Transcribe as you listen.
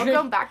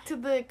Welcome back to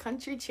the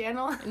country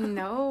channel.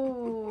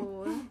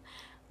 No.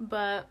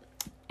 But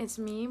it's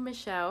me,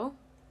 Michelle.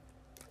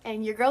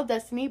 And your girl,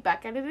 Destiny,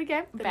 back at it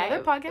again.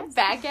 Another podcast.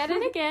 Back at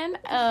it again.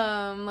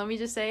 Let me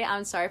just say,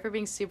 I'm sorry for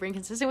being super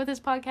inconsistent with this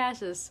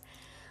podcast.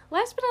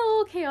 Life's been a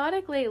little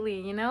chaotic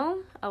lately, you know?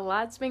 A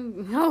lot's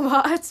been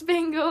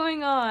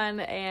going on.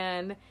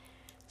 And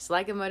it's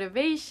lack of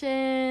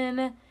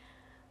motivation.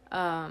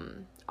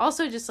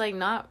 Also, just, like,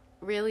 not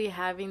really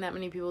having that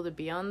many people to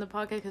be on the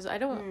podcast because I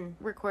don't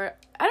record.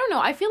 I don't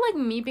know. I feel like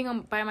me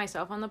being by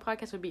myself on the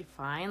podcast would be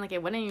fine. Like,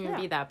 it wouldn't even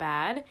be that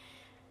bad.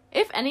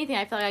 If anything,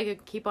 I feel like I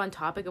could keep on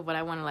topic of what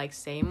I want to, like,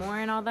 say more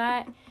and all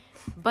that.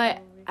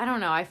 But I don't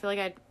know. I feel like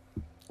I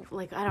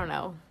don't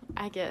know.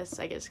 I guess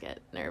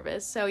get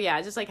nervous. So,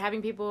 yeah, just, like,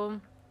 having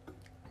people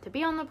to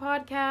be on the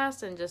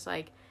podcast and just,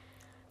 like,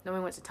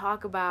 knowing what to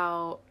talk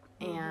about.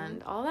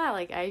 And all that,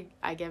 like, I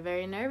get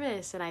very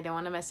nervous and I don't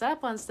want to mess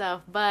up on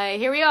stuff, but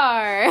here we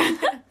are.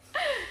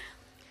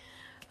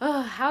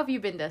 Oh, how have you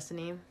been,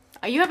 Destiny?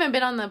 You haven't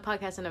been on the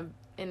podcast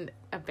in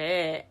a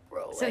bit.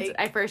 Bro, since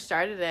I first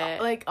started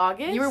it. Like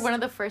August? You were one of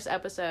the first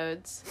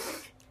episodes.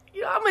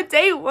 You know, I'm a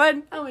day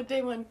one.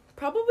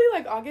 Probably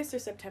like August or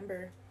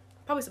September.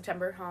 Probably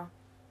September, huh?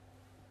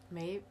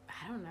 Maybe.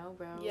 I don't know,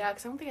 bro. Yeah,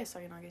 because I don't think I saw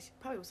you in August.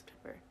 Probably was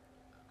September.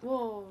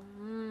 Well,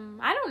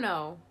 I don't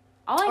know.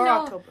 All I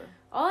know. October.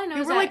 All I know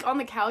is we were like on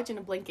the couch in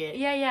a blanket.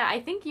 Yeah.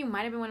 I think you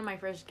might have been one of my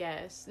first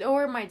guests,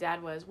 or my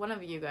dad was. One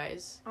of you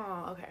guys.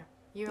 Oh, okay.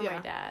 You were my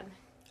dad.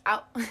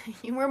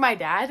 You were my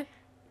dad.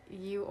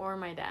 You or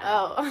my dad.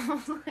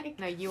 Oh,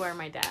 no, you are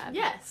my dad.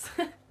 Yes,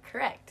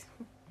 correct.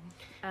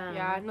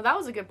 Yeah, no, that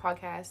was a good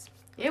podcast.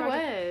 It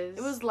was.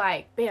 It was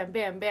like bam,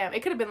 bam, bam.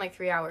 It could have been like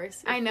 3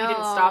 hours. I know. We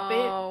didn't stop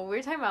it. We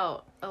were talking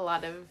about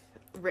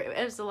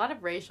it was a lot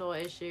of racial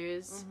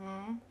issues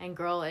and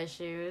girl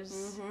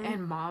issues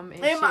and mom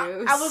issues.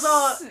 I was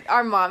all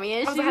our mommy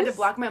issues. I had to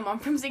block my mom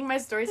from seeing my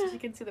story so she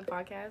could see the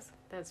podcast.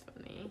 That's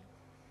funny.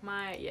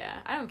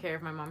 I don't care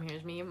if my mom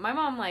hears me. My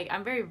mom, like,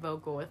 I'm very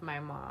vocal with my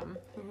mom,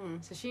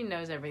 so she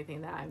knows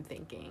everything that I'm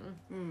thinking.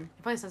 It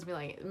probably sounds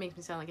it makes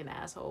me sound like an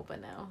asshole,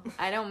 but no,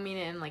 I don't mean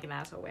it in like an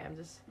asshole way.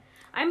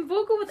 I'm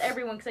vocal with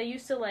everyone because I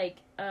used to like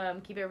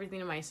keep everything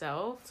to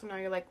myself. So now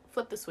you're like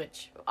flip the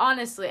switch.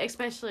 Honestly,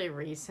 especially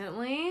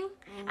recently,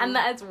 and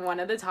that's one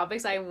of the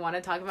topics I want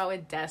to talk about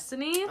with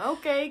Destiny.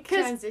 Okay,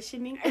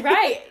 transitioning.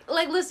 Right,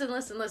 like listen.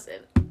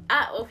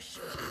 Out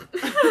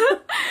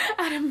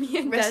of me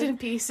and Rest in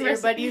peace,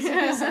 everybody.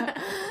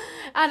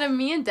 Out of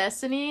me and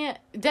Destiny,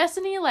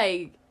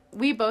 like,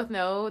 we both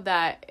know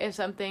that if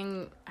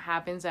something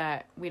happens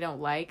that we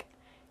don't like,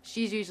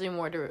 she's usually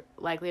more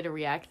likely to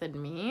react than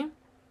me.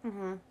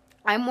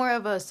 I'm more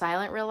of a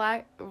silent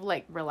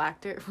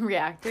reactor.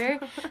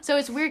 So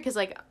it's weird because,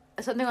 like,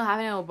 something will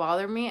happen and it'll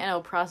bother me and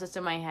it'll process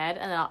in my head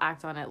and then I'll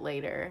act on it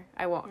later.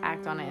 I won't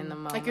act on it in the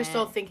moment. Like, you're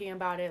still thinking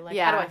about it. Like,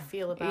 how do I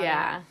feel about it?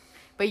 Yeah.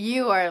 But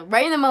you are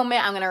right in the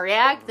moment. I'm going to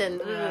react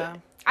and...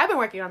 I've been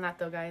working on that,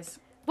 though, guys.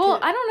 Well,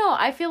 I don't know.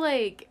 I feel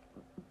like...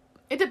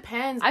 It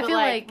depends. I feel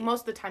like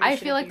most of the time... I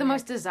feel like the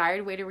most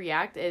desired way to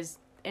react is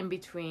in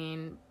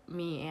between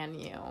me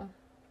and you.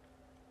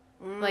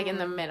 Like, in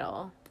the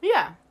middle.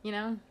 Yeah. You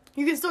know?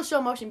 You can still show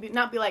emotion, but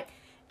not be like...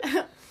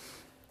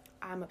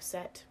 I'm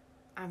upset.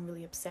 I'm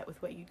really upset with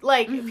what you...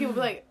 Like, people be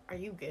like, are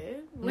you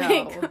good? No.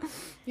 Like,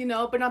 you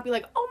know, but not be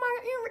like, oh my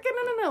God,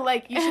 no.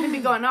 Like, you shouldn't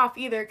be going off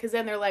either, because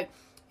then they're like...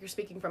 You're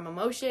speaking from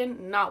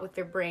emotion, not with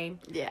their brain.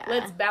 Yeah.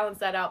 Let's balance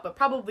that out, but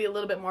probably a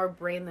little bit more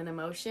brain than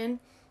emotion.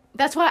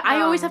 That's why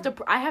I always have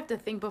to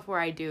think before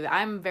I do.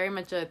 I'm very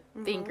much a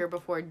thinker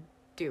before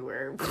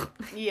doer.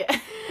 Yeah.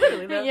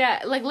 Literally, though.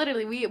 Yeah, like,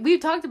 literally, we've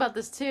talked about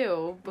this,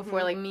 too,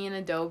 before. Like, me and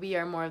Adobe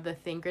are more of the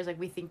thinkers. Like,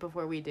 we think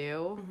before we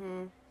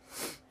do.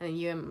 And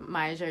you and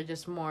Maj are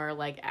just more,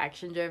 like,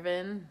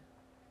 action-driven.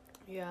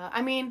 Yeah.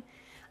 I mean,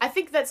 I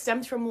think that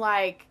stems from,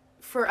 like...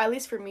 at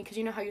least for me, because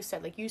you know how you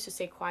said, like, you used to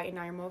stay quiet and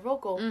now you're more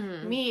vocal.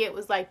 Me, it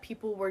was like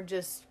people were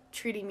just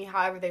treating me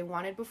however they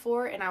wanted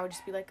before, and I would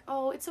just be like,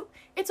 oh, it's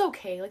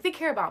okay. Like, they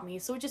care about me,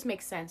 so it just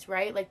makes sense,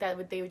 right? Like,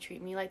 they would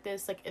treat me like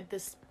this, like, at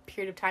this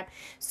period of time.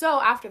 So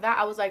after that,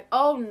 I was like,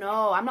 oh,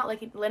 no, I'm not,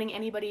 like, letting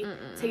anybody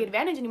take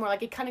advantage anymore.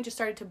 Like, it kind of just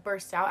started to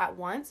burst out at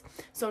once.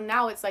 So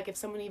now it's like if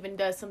someone even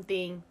does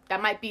something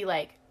that might be,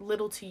 like,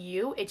 little to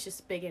you, it's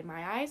just big in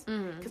my eyes.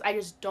 Because I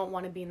just don't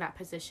want to be in that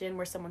position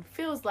where someone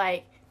feels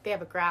like they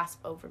have a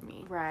grasp over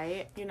me.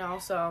 Right. You know,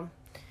 so...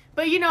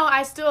 But, you know,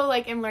 I still,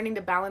 like, am learning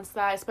to balance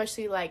that,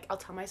 especially, like, I'll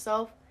tell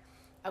myself,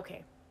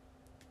 okay,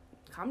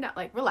 calm down,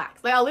 like,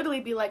 relax. Like, I'll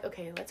literally be like,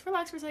 okay, let's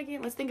relax for a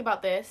second, let's think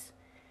about this.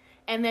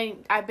 And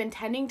then I've been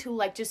tending to,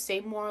 like, just say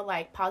more,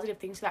 like, positive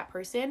things to that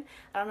person.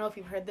 I don't know if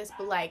you've heard this,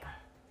 but, like,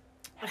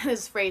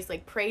 this phrase,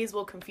 like, praise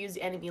will confuse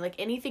the enemy. Like,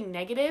 anything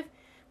negative,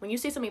 when you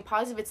say something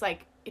positive, it's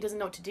like, it doesn't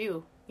know what to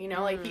do. you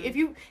know? Like, if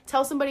you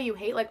tell somebody you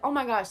hate, like, oh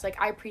my gosh, like,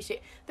 I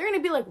appreciate, they're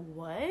gonna be like,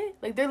 what?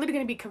 Like, they're literally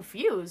gonna be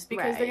confused,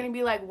 because they're gonna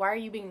be like, why are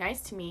you being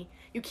nice to me?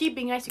 You keep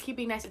being nice,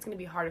 it's gonna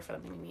be harder for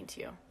them to be mean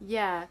to you.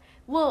 Yeah.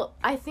 Well,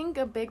 I think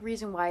a big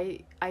reason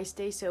why I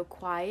stay so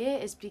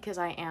quiet is because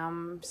I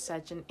am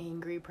such an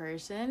angry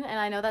person. And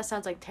I know that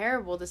sounds, like,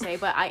 terrible to say,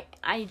 but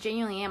I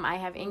genuinely am. I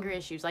have anger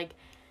issues. Like,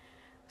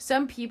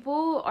 some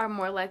people are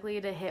more likely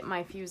to hit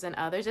my fuse than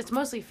others. It's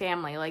mostly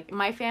family. Like,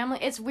 my family,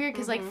 it's weird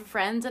because, like,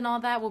 friends and all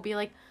that will be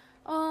like,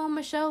 oh,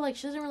 Michelle, like,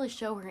 she doesn't really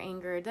show her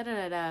anger,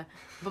 da-da-da-da.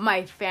 But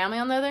my family,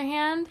 on the other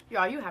hand...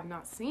 Y'all, you have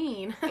not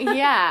seen.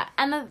 Yeah.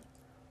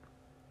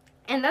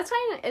 And that's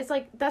why it's,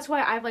 like, that's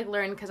why I've, like,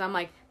 learned, because I'm,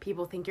 like,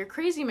 people think you're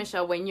crazy,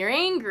 Michelle. When you're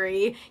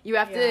angry, you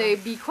have to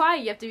be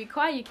quiet. You have to be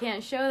quiet. You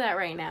can't show that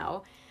right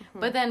now.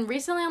 But then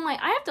recently I'm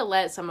like, I have to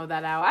let some of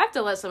that out. I have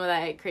to let some of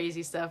that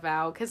crazy stuff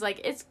out. Because, like,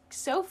 it's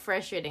so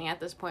frustrating at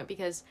this point.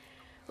 Because,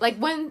 like,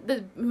 when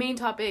the main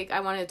topic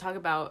I wanted to talk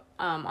about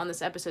on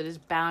this episode is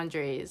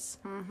boundaries.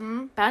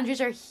 Mm-hmm.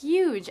 Boundaries are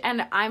huge.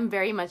 And I'm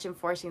very much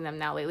enforcing them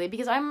now lately.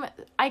 Because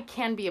I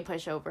can be a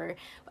pushover.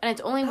 And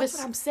it's only That's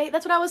what I'm saying.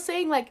 That's what I was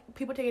saying. Like,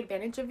 people take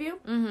advantage of you.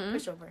 Mm-hmm.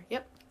 Pushover.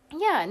 Yep.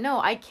 Yeah, no,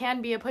 I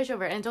can be a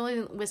pushover. And it's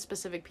only with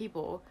specific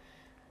people.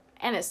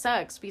 And it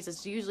sucks because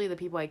it's usually the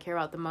people I care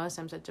about the most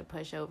I'm such a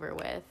pushover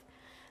with.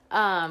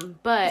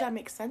 But that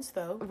makes sense,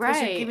 though. Right.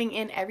 Because you're giving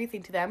in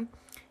everything to them.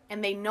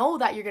 And they know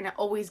that you're going to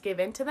always give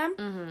in to them.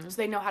 Mm-hmm. So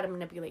they know how to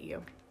manipulate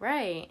you.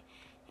 Right.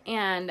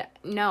 And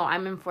no,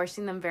 I'm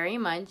enforcing them very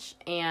much.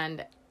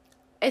 And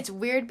it's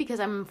weird because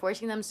I'm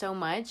enforcing them so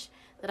much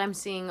that I'm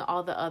seeing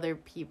all the other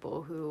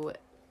people who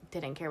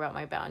didn't care about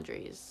my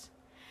boundaries.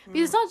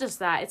 Because it's not just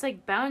that. It's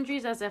like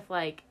boundaries as if,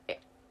 like,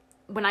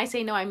 when I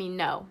say no, I mean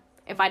no.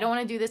 If I don't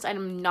want to do this,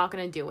 I'm not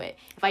going to do it.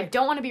 If I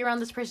don't want to be around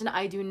this person,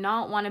 I do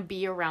not want to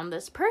be around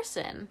this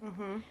person.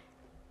 Mm-hmm.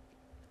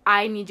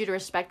 I need you to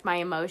respect my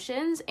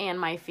emotions and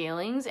my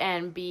feelings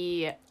and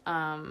be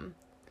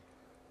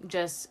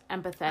just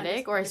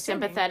empathetic or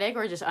sympathetic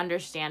or just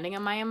understanding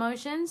of my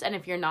emotions. And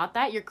if you're not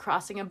that, you're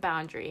crossing a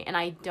boundary. And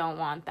I don't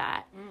want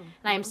that. Mm-hmm.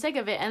 And I'm sick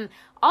of it. And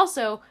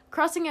also,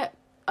 crossing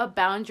a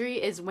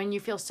boundary is when you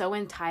feel so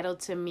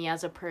entitled to me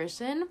as a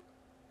person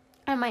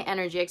and my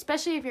energy,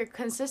 especially if you're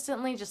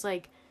consistently just,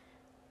 like,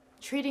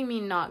 treating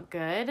me not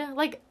good.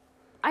 Like,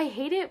 I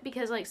hate it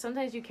because, like,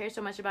 sometimes you care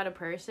so much about a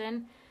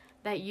person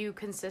that you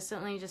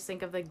consistently just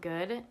think of the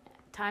good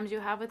times you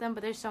have with them,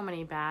 but there's so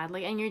many bad.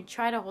 Like, and you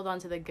try to hold on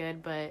to the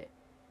good, but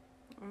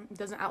it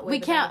doesn't outweigh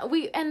the bad.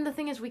 And the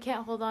thing is, we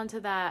can't hold on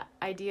to that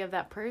idea of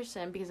that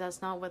person because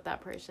that's not what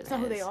that person is. That's not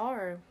who they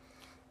are.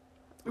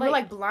 We're,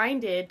 like,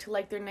 blinded to,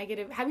 like, their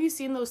negative. Have you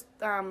seen those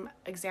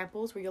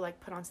examples where you, like,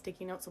 put on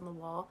sticky notes on the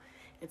wall?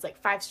 It's like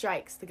 5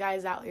 strikes. The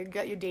guy's out.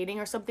 You're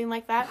dating or something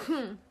like that.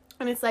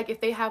 And it's like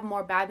if they have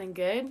more bad than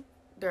good,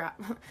 they're out,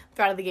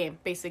 they're out of the game,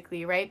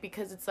 basically, right?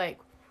 Because it's like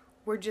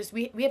we're just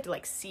we have to,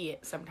 like, see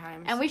it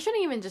sometimes. And we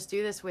shouldn't even just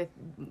do this with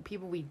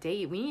people we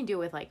date. We need to do it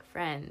with, like,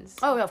 friends.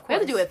 Oh, of course. We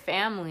have to do it with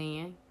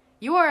family.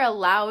 You are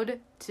allowed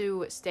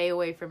to stay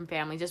away from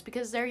family. Just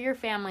because they're your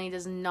family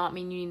does not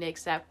mean you need to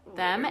accept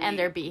them and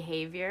their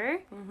behavior.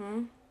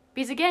 Mm-hmm.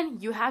 Because, again,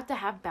 you have to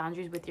have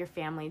boundaries with your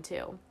family,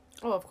 too.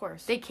 Oh, of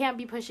course. They can't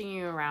be pushing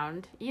you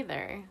around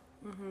either.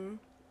 Mm-hmm.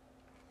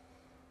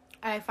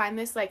 I find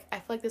this, like, I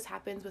feel like this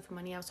happens with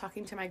money. I was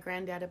talking to my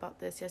granddad about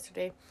this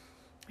yesterday.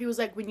 He was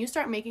like, when you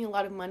start making a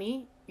lot of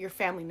money, your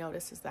family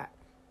notices that.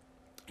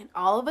 And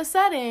all of a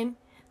sudden,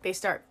 they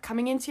start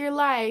coming into your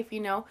life, you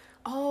know.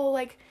 Oh,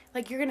 like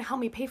you're going to help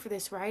me pay for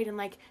this, right? And,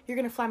 like, you're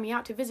going to fly me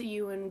out to visit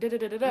you and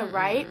da-da-da-da-da,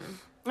 right?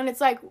 And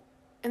it's like,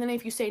 and then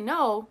if you say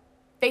no,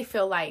 they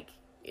feel like,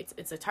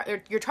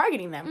 you're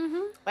targeting them.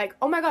 Mm-hmm. Like,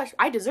 oh my gosh,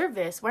 I deserve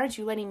this. Why aren't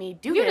you letting me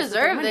do this? You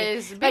deserve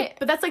this. Like,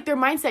 but that's, like, their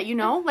mindset, you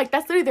know? Like,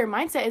 that's literally their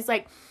mindset is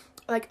like,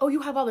 oh, you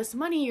have all this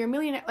money. You're a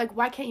millionaire. Like,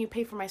 why can't you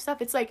pay for my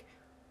stuff? It's like,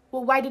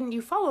 well, why didn't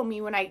you follow me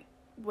when I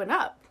went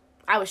up?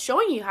 I was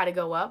showing you how to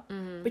go up,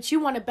 but you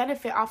want to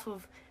benefit off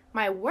of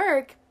my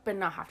work, but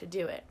not have to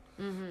do it.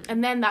 Mm-hmm.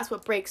 And then that's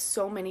what breaks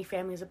so many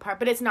families apart.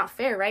 But it's not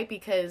fair, right?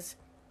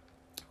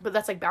 But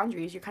that's, like,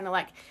 boundaries. You're kind of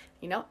like,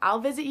 you know, I'll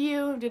visit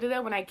you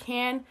when I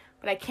can,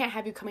 but I can't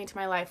have you coming into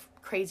my life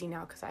crazy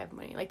now because I have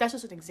money. Like, that's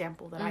just an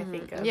example that I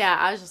think of. Yeah,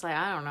 I was just like,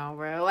 I don't know,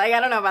 bro. Like, I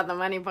don't know about the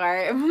money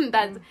part.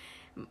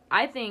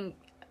 I think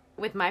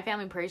with my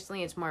family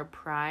personally, it's more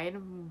pride.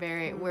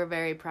 We're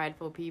very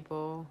prideful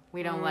people.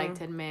 We don't like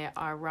to admit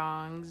our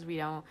wrongs.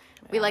 We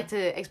like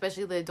to,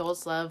 especially the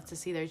adults, love to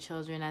see their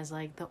children as,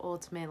 like, the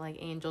ultimate, like,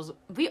 angels.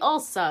 We all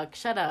suck.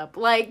 Shut up.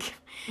 Like,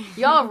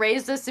 y'all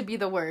raised us to be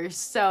the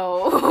worst.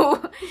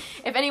 So,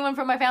 if anyone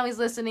from my family's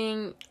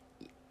listening,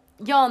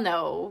 y'all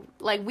know.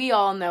 Like, we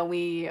all know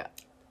we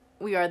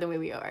are the way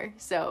we are.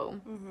 So,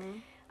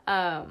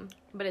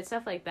 but it's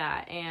stuff like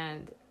that.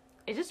 And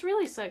it just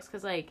really sucks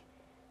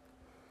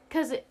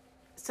because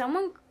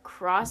someone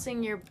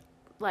crossing your,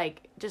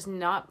 like, just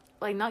not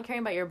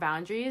caring about your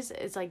boundaries,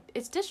 it's, like,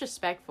 it's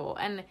disrespectful.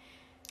 And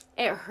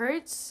it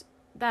hurts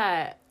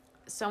that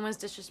someone's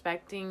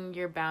disrespecting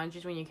your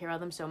boundaries when you care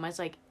about them so much.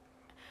 Like,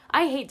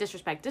 I hate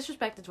disrespect.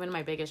 Disrespect is one of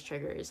my biggest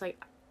triggers.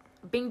 Like,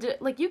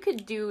 like, you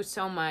could do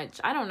so much.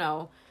 I don't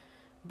know.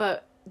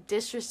 But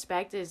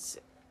disrespect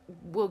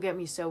will get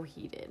me so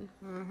heated.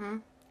 Mm-hmm.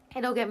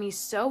 It'll get me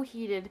so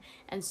heated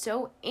and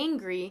so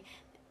angry.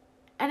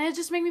 And it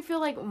just make me feel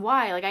like,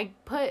 why?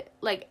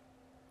 Like,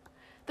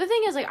 the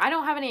thing is, like, I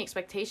don't have any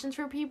expectations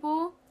for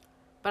people,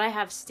 but I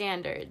have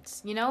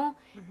standards, you know?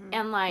 Mm-hmm.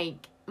 And,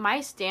 like,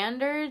 my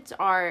standards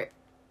are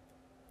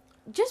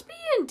just be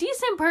a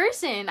decent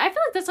person. I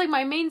feel like that's, like,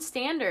 my main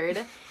standard.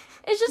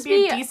 It's just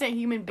be a decent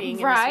human being,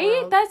 right? In this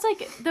world. That's,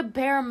 like, the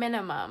bare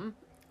minimum.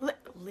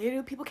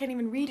 Literally, people can't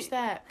even reach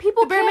that.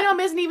 The bare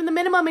minimum isn't even the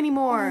minimum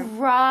anymore.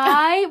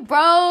 Right?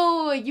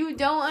 Bro, you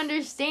don't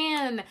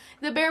understand.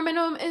 The bare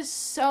minimum is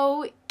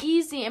so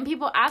easy, and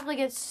people act like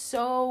it's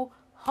so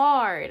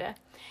hard. And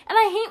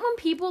I hate when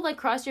people, like,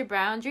 cross your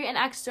boundary and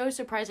act so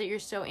surprised that you're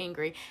so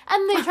angry.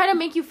 And they try to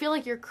make you feel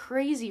like you're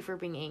crazy for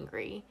being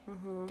angry.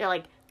 Mm-hmm. They're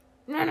like,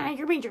 no,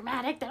 you're being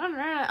dramatic. I'm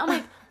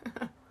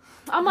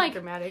like,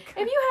 dramatic.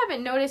 If you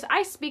haven't noticed,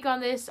 I speak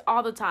on this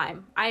all the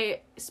time.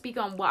 I speak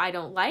on what I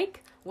don't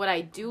like, what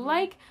I do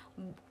like.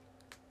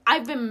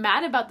 I've been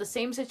mad about the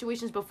same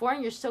situations before,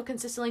 and you're still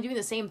consistently doing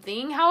the same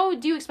thing. How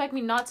do you expect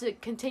me not to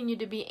continue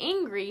to be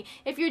angry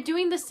if you're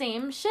doing the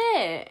same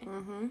shit?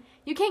 Mm-hmm.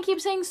 You can't keep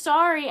saying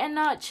sorry and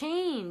not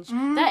change.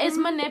 Mm-hmm. That is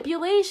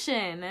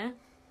manipulation.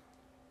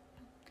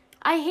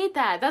 I hate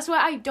that. That's why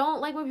I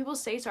don't like when people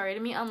say sorry to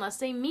me unless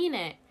they mean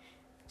it.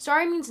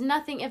 Sorry means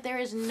nothing if there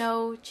is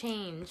no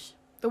change.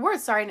 The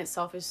word sorry in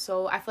itself is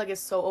I feel like it's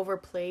so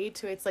overplayed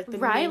to it's like the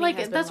right, like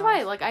that's lost.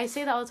 why, like I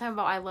say that all the time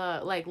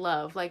about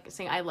love, like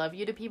saying I love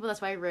you to people.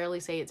 That's why I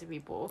rarely say it to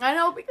people. I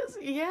know because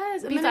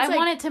because I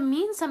want it to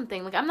mean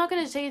something. Like I'm not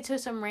gonna say it to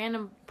some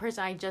random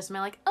person I just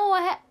met. Like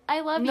I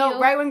love you. No,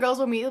 right when girls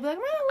will meet, they'll be like,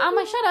 I'm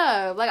like shut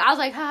up. Like I was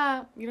like,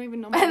 haha, you don't even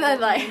know my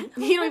name.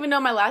 You don't even know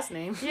my last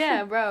name.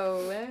 Yeah,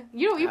 bro.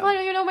 You probably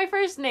don't even know my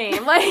first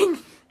name. Like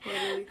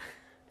literally.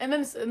 And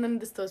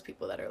then those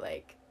people that are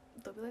like.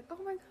 They'll be like, oh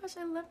my gosh,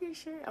 I love your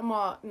shirt. I'm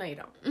all, no, you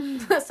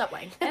don't. Stop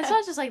lying. It's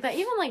not just like that.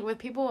 Even, like, with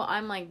people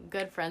I'm, like,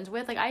 good friends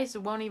with, like, I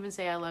won't even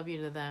say I love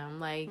you to them.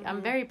 Like, mm-hmm.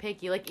 I'm very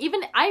picky. Like,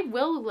 even I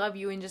will love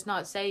you and just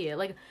not say it.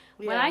 Like,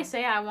 when I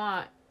say I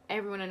want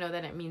everyone to know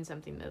that it means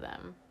something to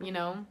them, you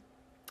know?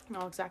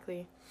 No,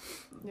 exactly.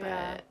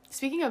 Yeah. But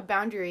speaking of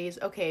boundaries,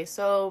 okay,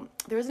 so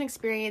there was an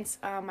experience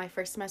my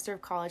first semester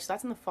of college. So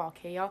that's in the fall,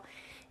 okay, y'all?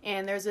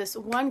 And there's this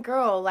one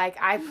girl, like,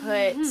 I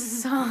put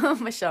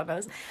Michelle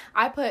knows,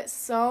 I put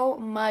so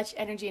much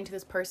energy into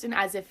this person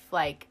as if,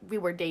 like, we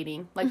were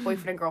dating, like,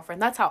 boyfriend and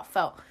girlfriend. That's how it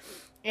felt.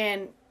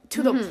 And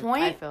to the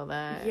point. I feel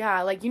that.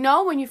 Yeah, like, you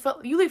know, when you feel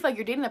like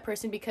you're dating that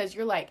person because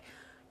you're, like,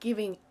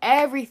 giving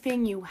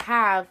everything you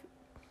have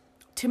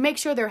to make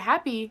sure they're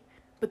happy,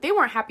 but they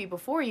weren't happy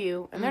before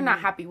you, and they're not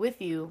happy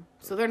with you,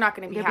 so they're not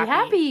going to be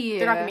happy.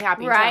 They're not going to be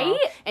happy, right?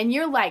 And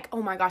you're like,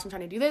 oh my gosh, I'm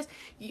trying to do this.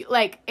 You,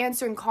 like,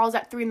 answering calls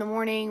at 3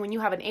 a.m. when you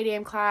have an 8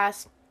 a.m.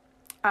 class,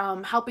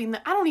 helping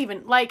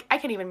I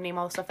can't even name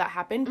all the stuff that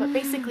happened, but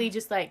basically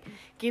just, like,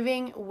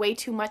 giving way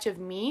too much of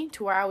me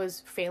to where I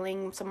was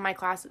failing some of my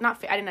classes. I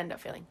didn't end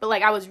up failing, but,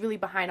 like, I was really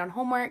behind on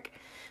homework,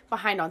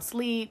 behind on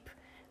sleep.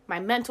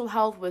 My mental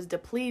health was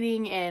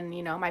depleting, and,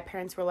 you know, my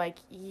parents were like,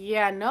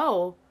 yeah,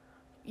 no.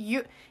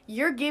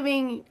 You're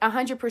giving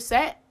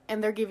 100%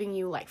 and they're giving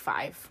you like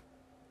 5,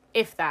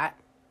 if that.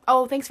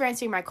 Oh, thanks for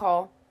answering my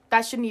call.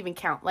 That shouldn't even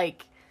count.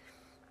 Like,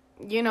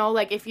 you know,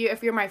 like if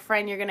you're my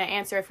friend, you're gonna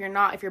answer. If you're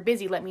not, if you're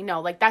busy, let me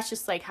know. Like that's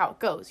just like how it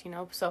goes, you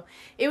know. So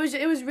it was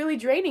really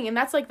draining, and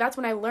that's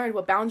when I learned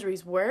what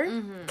boundaries were.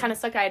 Mm-hmm. Kind of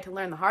sucked. I had to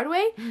learn the hard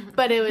way,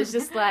 but it was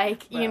just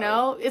like you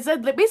know, it's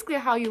basically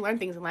how you learn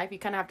things in life. You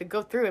kind of have to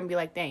go through and be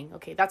like, dang,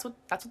 okay, that's what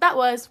that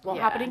was. Won't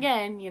happen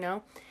again, you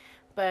know.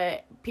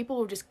 But people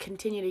will just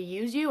continue to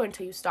use you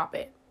until you stop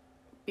it.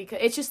 Because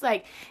it's just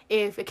like,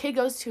 if a kid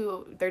goes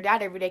to their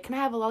dad every day, can I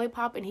have a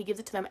lollipop? And he gives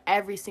it to them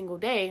every single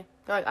day.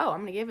 They're like, oh,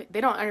 I'm going to give it.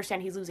 They don't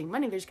understand he's losing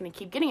money. They're just going to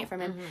keep getting it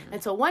from him. Mm-hmm.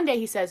 Until one day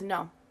he says,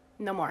 no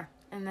more.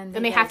 And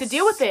then they have to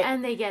deal with it.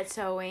 And they get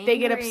so angry.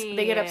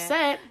 They get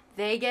upset.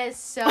 They get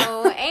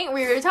so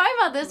angry. We were talking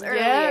about this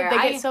earlier. Yeah,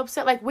 they get so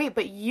upset. Like, wait,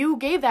 but you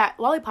gave that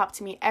lollipop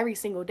to me every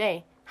single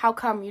day. How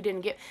come you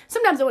didn't give?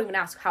 Sometimes they won't even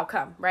ask how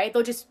come, right?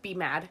 They'll just be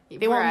mad.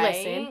 They won't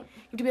listen. You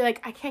have to be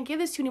like, I can't give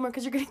this to you anymore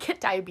because you're gonna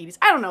get diabetes.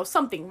 I don't know,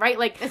 something, right?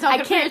 Like it's not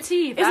good for your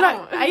teeth. It's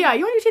not. Yeah,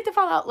 you want your teeth to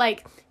fall out.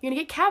 Like you're gonna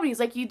get cavities.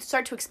 Like you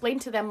start to explain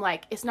to them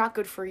like it's not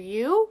good for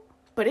you,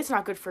 but it's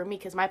not good for me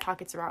because my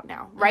pockets are out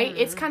now, right? Mm-hmm.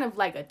 It's kind of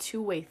like a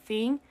two-way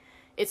thing.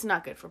 It's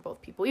not good for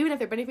both people. Even if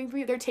they're benefiting for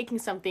you, they're taking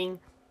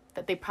something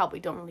that they probably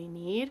don't really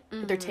need,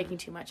 but they're taking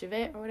too much of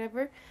it or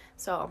whatever.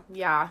 So,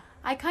 yeah.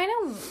 I kind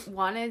of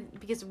wanted,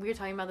 because we were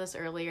talking about this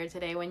earlier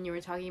today when you were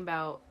talking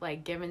about,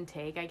 like, give and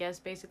take, I guess,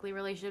 basically,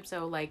 relationships.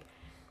 So, like,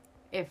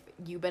 if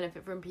you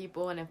benefit from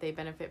people and if they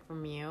benefit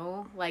from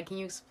you. Like, can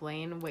you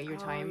explain what you were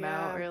talking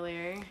about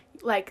earlier?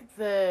 Like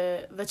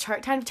the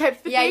chart time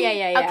type thing?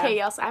 Yeah. Okay,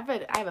 yes, I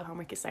have a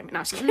homework assignment. No,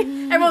 I'm just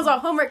kidding. Everyone's on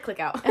homework, click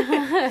out.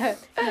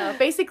 No,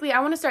 basically,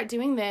 I want to start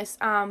doing this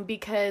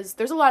because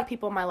there's a lot of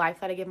people in my life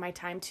that I give my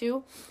time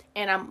to,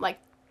 and I'm, like,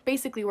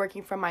 basically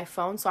working from my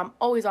phone, so I'm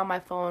always on my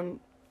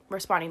phone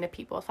responding to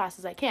people as fast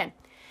as I can.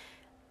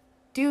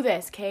 Do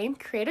this, okay?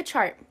 Create a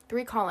chart,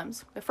 3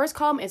 columns. The first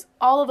column is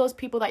all of those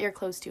people that you're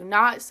close to,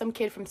 not some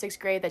kid from 6th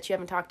grade that you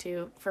haven't talked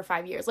to for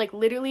 5 years. Like,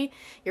 literally,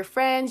 your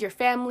friends, your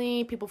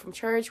family, people from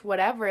church,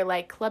 whatever,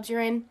 like, clubs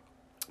you're in.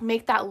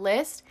 Make that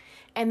list.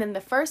 And then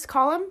the first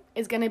column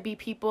is going to be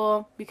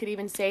people, we could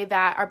even say,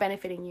 that are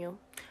benefiting you.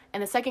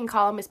 And the second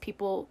column is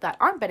people that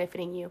aren't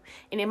benefiting you.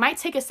 And it might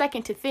take a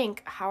second to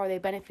think, how are they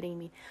benefiting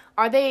me?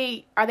 Are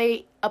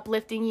they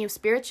uplifting you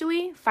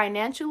spiritually,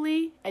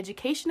 financially,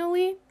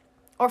 educationally,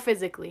 or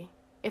physically?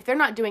 If they're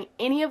not doing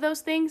any of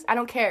those things, I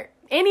don't care.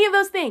 Any of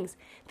those things,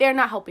 they're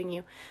not helping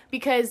you.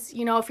 Because,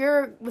 you know, if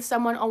you're with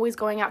someone always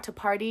going out to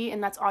party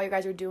and that's all you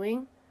guys are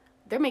doing,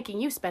 they're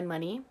making you spend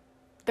money.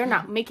 They're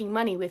not making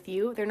money with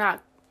you. They're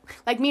not,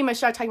 like me and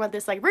Michelle talking about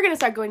this, like, we're going to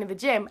start going to the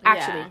gym.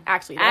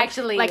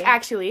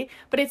 Actually.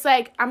 But it's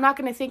like, I'm not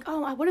going to think,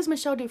 oh, what does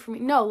Michelle do for me?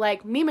 No,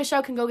 like, me and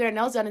Michelle can go get our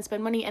nails done and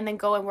spend money and then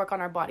go and work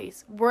on our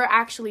bodies. We're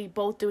actually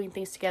both doing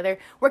things together.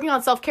 Working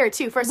on self-care,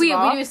 too, first of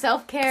all. We do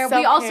self-care.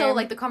 We also,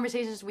 like, the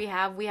conversations we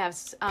have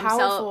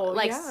powerful,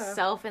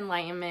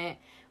 self-enlightenment.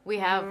 We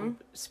have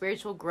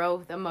spiritual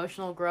growth,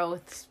 emotional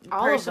growth,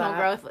 all personal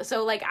growth.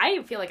 So, like,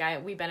 I feel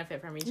like we benefit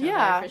from each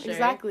other, for sure.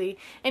 Exactly.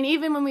 And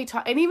even when we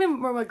talk, and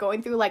even when we're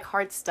going through, like,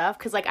 hard stuff,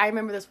 because, like, I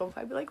remember this one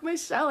point, I'd be like,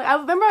 Michelle, I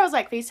remember I was,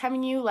 like,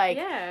 FaceTiming you, like,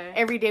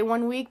 every day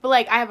one week, but,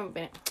 like, I haven't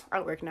been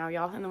at work now,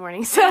 y'all, in the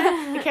morning, so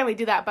I can't really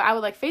do that, but I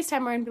would, like,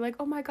 FaceTime her and be like,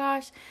 oh my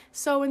gosh,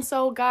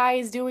 so-and-so guy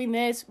is doing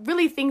this,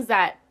 really things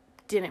that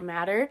didn't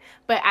matter,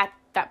 but at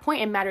that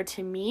point it mattered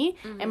to me.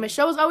 And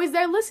Michelle was always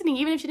there listening.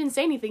 Even if she didn't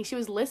say anything, she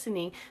was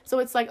listening. So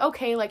it's like,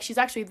 okay, like, she's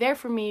actually there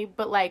for me,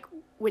 but, like,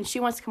 when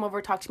she wants to come over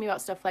and talk to me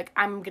about stuff, like,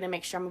 I'm gonna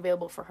make sure I'm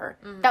available for her.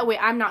 That way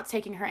I'm not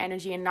taking her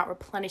energy and not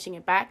replenishing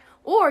it back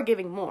or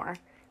giving more.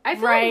 I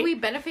feel like we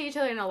benefit each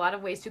other in a lot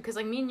of ways too, because,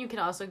 like, me and you can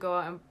also go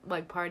out and,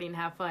 like, party and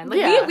have fun.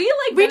 Like, we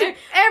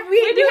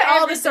do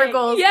all the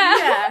circles.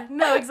 Yeah.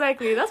 No,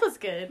 exactly. That's what's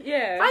good.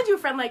 Yeah. Find you a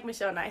friend like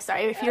Michelle and I.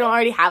 Sorry if you don't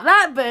already have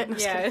that, but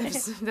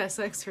that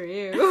sucks for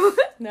you.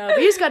 No, but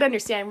you just gotta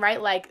understand, right?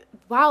 Like,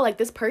 wow, like,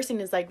 this person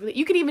is, like, really,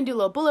 you could even do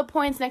little bullet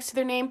points next to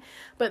their name,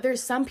 but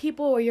there's some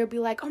people where you'll be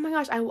like, oh my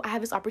gosh, I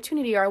have this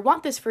opportunity, or I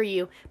want this for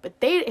you, but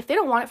if they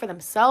don't want it for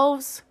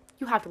themselves,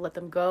 you have to let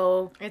them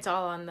go. It's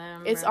all on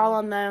them. It's all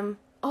on them.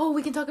 Oh,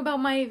 we can talk about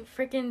my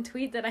freaking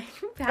tweet that I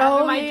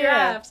have in my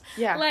drafts.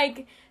 Yeah.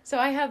 Like, so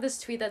I have this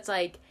tweet that's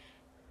like,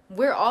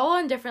 we're all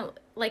on different,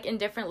 like, in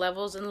different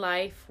levels in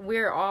life.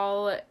 We're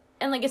all,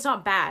 and, like, it's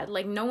not bad.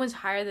 Like, no one's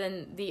higher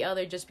than the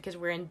other just because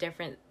we're in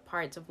different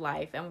parts of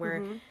life. And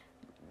we're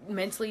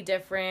mentally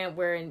different.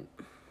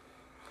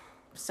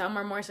 Some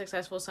are more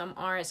successful, some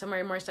aren't. Some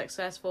are more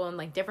successful in,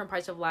 like, different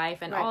parts of life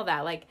and all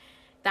that. Like,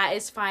 that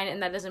is fine,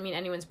 and that doesn't mean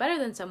anyone's better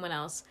than someone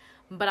else.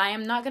 But I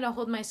am not going to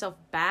hold myself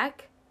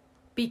back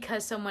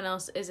because someone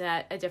else is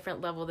at a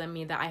different level than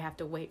me that I have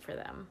to wait for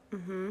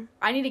them.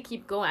 I need to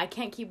keep going. I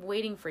can't keep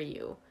waiting for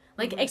you.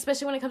 Like,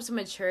 especially when it comes to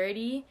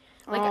maturity.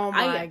 Like, oh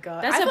my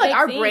God. That's I feel like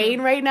our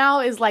brain right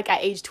now is, like,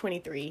 at age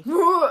 23.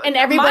 And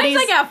everybody's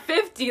like at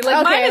 50. Like,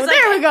 okay, mine is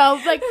there we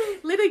go. Like,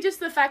 literally just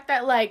the fact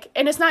that, like,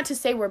 and it's not to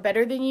say we're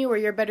better than you or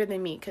you're better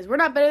than me, because we're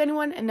not better than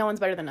anyone and no one's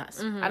better than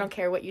us. I don't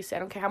care what you say. I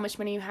don't care how much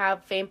money you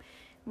have, fame.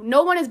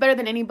 No one is better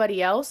than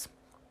anybody else.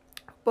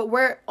 But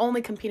we're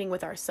only competing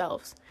with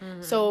ourselves.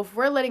 So if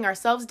we're letting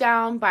ourselves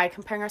down by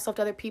comparing ourselves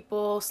to other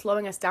people,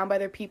 slowing us down by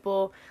other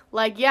people,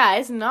 like, yeah,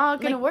 it's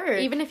not going to work.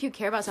 Even if you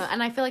care about something.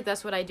 And I feel like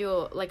that's what I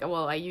do. Like,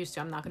 well, I used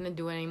to. I'm not going to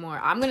do it anymore.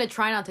 I'm going to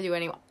try not to do it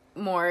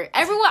anymore.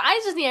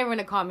 I just need everyone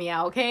to call me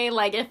out, okay?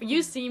 Like, if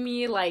you see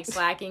me, like,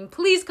 slacking,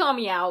 please call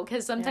me out.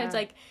 Because sometimes,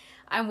 like,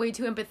 I'm way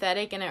too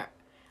empathetic and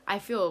I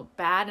feel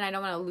bad and I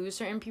don't want to lose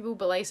certain people.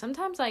 But, like,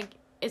 sometimes, like,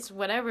 it's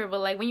whatever. But,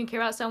 like, when you care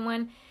about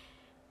someone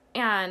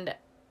and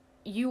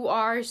you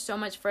are so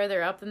much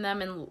further up than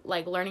them and,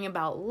 like, learning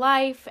about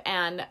life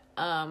and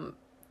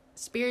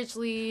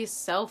spiritually,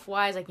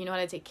 self-wise, like, you know how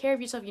to take care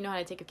of yourself, you know how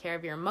to take care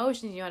of your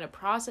emotions, you know how to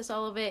process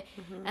all of it,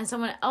 and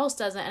someone else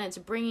doesn't, and it's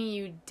bringing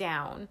you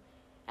down,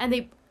 and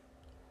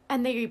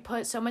they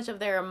put so much of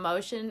their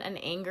emotion and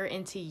anger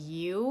into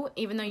you,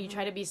 even though you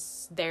try to be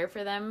there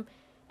for them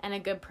and a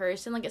good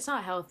person. Like, it's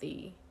not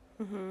healthy.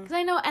 Because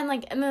I know,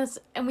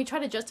 and we try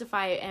to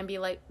justify it and be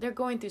like, they're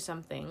going through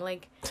something,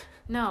 like,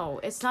 no,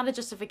 it's not a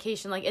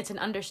justification. Like, it's an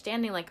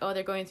understanding, like, oh,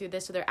 they're going through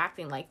this, so they're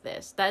acting like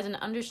this. That is an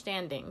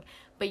understanding,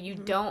 but you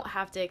don't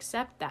have to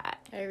accept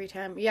that. Every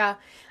time. Yeah.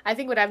 I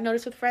think what I've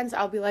noticed with friends,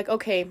 I'll be like,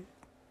 okay,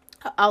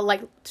 I'll,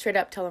 like, straight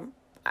up tell them,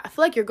 I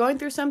feel like you're going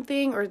through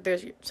something, or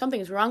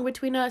something's wrong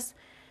between us.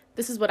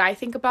 This is what I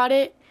think about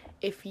it.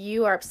 If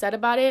you are upset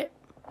about it,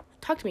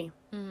 talk to me.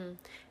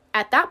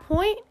 at that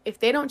point, if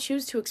they don't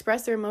choose to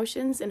express their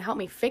emotions and help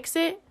me fix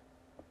it,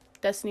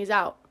 Destiny's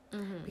out.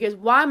 Because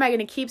why am I going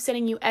to keep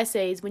sending you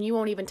essays when you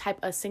won't even type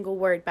a single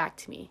word back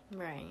to me?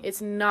 Right.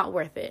 It's not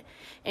worth it.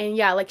 And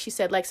yeah, like she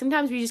said, like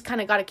sometimes we just kind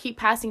of got to keep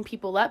passing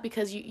people up,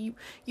 because you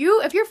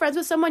if you're friends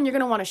with someone, you're going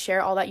to want to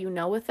share all that you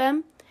know with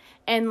them.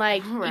 And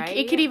like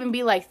it could even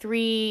be like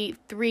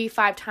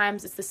 5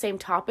 times it's the same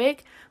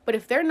topic. But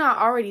if they're not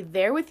already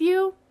there with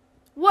you,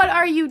 what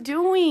are you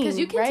doing? Because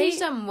you can teach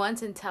them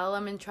once and tell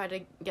them and try to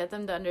get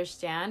them to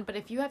understand. But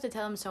if you have to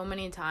tell them so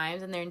many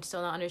times and they're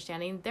still not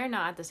understanding, they're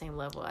not at the same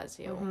level as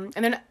you.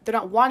 And then they're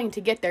not wanting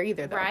to get there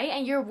either, though. Right?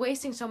 And you're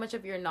wasting so much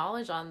of your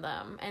knowledge on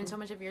them and so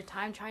much of your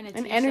time trying to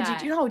teach and energy. that.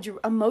 Do you know how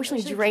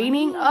emotionally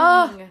draining?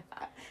 Oh,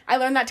 I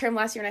learned that term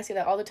last year, and I say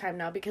that all the time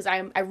now, because I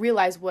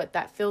realize what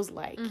that feels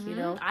like, you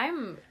know?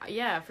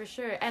 Yeah, for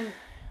sure. And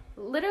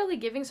literally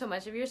giving so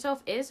much of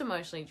yourself is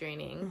emotionally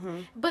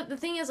draining. But the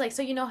thing is, like,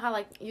 so you know how,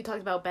 like, you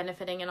talked about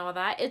benefiting and all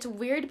that? It's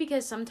weird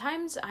because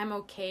sometimes I'm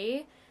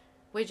okay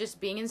with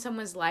just being in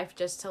someone's life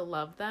just to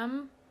love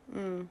them.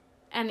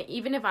 And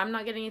even if I'm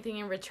not getting anything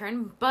in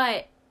return,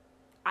 but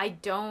I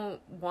don't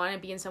want to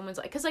be in someone's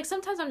life. Because, like,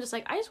 sometimes I'm just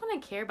like, I just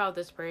want to care about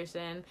this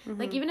person.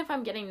 Like, even if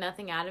I'm getting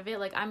nothing out of it,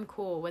 like, I'm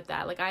cool with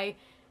that. Like, I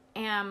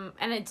am,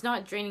 and it's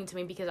not draining to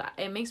me because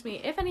it makes me,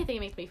 if anything,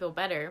 it makes me feel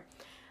better.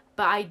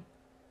 But I'm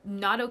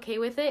not okay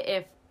with it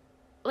if,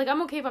 like,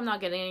 I'm okay if I'm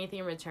not getting anything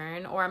in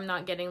return, or I'm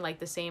not getting, like,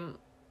 the same,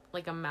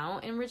 like,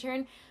 amount in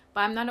return.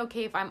 But I'm not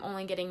okay if I'm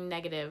only getting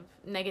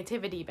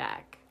negativity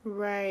back.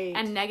 Right.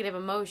 And negative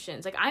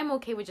emotions. Like, I'm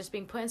okay with just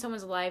being put in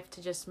someone's life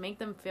to just make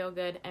them feel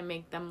good and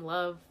make them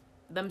love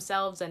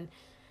themselves and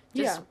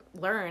just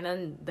learn,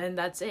 and then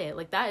that's it.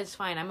 Like, that is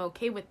fine. I'm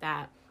okay with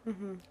that.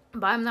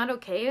 But I'm not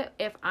okay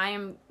if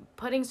I'm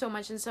putting so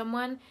much in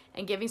someone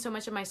and giving so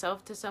much of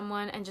myself to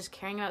someone and just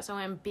caring about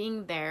someone and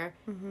being there,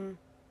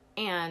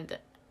 and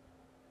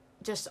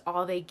just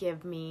all they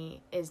give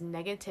me is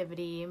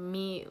negativity,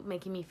 me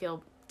making me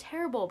feel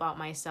terrible about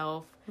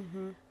myself,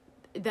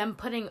 them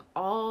putting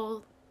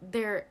all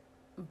their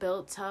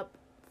built up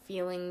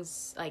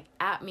feelings, like,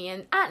 at me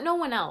and at no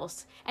one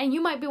else. And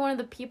you might be one of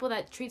the people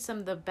that treats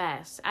them the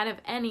best out of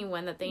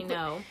anyone that they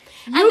know,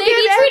 and they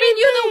be treating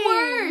you the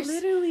worst.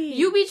 Literally,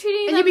 you be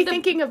treating and them you be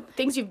thinking of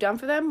things you've done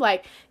for them.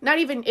 Like, not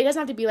even, it doesn't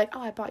have to be like,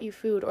 oh, I bought you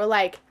food, or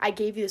like, I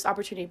gave you this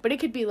opportunity, but it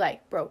could be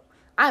like, bro,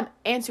 I'm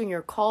answering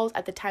your calls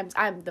at the times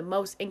I'm the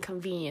most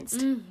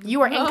inconvenienced.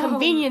 You are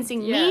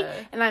inconveniencing me,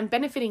 and I'm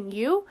benefiting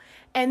you,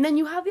 and then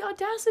you have the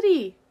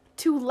audacity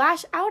to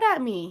lash out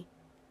at me.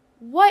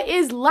 What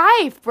is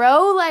life,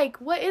 bro? Like,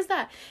 what is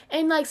that?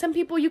 And, like, some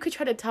people, you could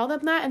try to tell them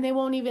that, and they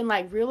won't even,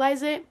 like,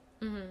 realize it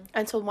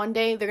until one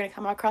day they're going to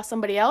come across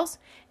somebody else,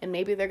 and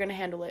maybe they're going to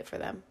handle it for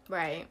them.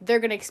 Right.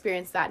 They're going to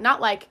experience that. Not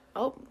like,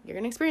 oh, you're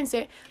going to experience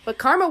it, but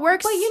karma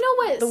works. But you know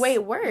what? The way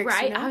it works.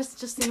 Right? You know? I was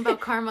just thinking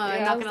about karma.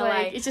 I'm not going to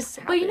lie. It just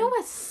happened. But you know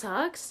what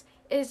sucks?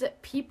 Is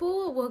that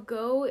people will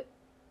go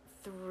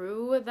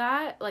through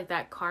that, like,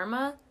 that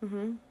karma,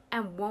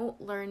 and won't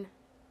learn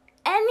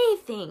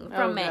anything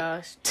from it.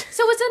 Gosh.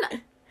 So it's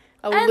an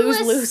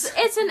lose-lose.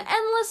 It's an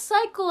endless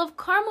cycle of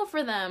karma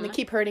for them. They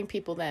keep hurting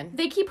people then.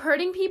 They keep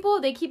hurting people,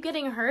 they keep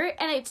getting hurt,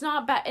 and it's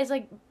not it's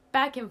like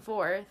back and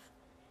forth.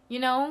 You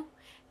know?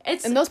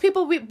 And those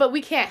people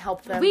we can't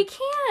help them. We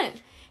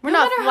can't. We're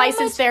not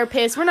licensed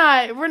therapists. We're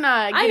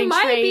not getting I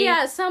might trained. be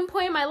at some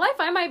point in my life.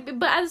 I might be,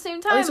 but at the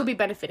same time, at least we'll be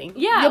benefiting.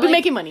 Yeah, you'll be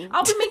making money.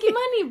 I'll be making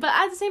money, but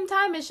at the same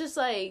time, it's just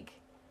like,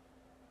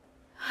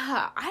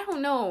 I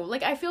don't know.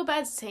 Like, I feel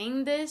bad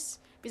saying this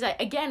because,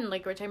 again,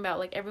 like, we're talking about,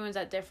 like, everyone's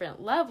at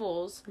different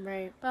levels.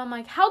 Right. But I'm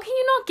like, how can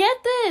you not get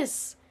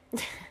this?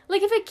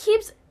 Like, if it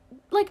keeps,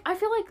 like, I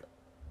feel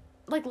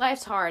like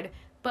life's hard,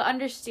 but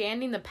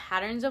understanding the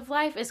patterns of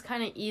life is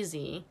kind of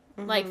easy.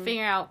 Like, figuring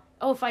out,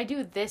 oh, if I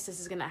do this, this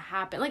is gonna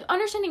happen. Like,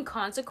 understanding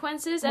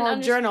consequences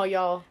and journal,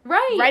 y'all.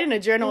 Right. Write in a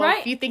journal Right.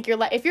 if you think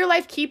if your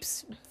life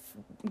keeps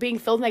being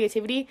filled with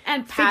negativity,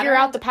 and figure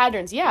out the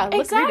patterns. Yeah,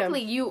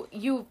 exactly.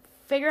 You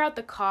figure out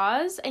the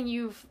cause and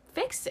you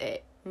fix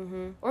it,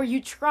 or you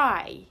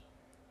try.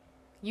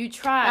 You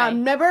try.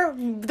 Never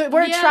the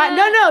word try.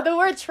 No, the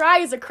word try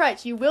is a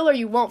crutch. You will or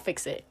you won't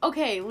fix it.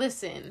 Okay,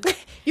 listen.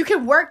 You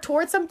can work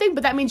towards something,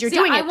 but that means you're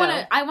doing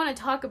it. I want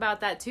to talk about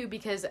that too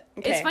because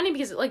it's funny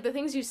because, like, the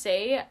things you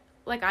say,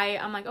 like,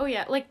 I'm like, oh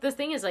yeah, like, the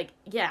thing is, like,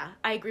 yeah,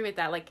 I agree with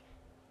that. Like,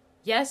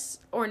 yes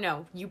or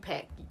no, you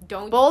pick.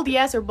 Don't bold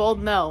yes or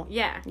bold no.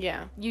 Yeah.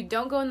 You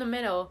don't go in the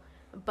middle.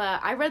 But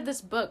I read this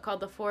book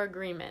called The Four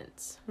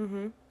Agreements.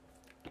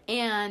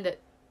 And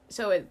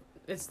so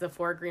it's the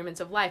Four Agreements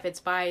of Life.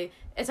 It's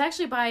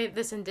actually by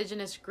this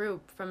indigenous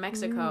group from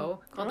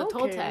Mexico called the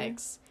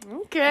Toltecs.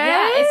 Okay.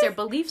 Yeah, it's their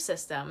belief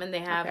system, and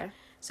they have.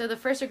 So the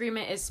first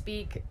agreement is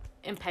speak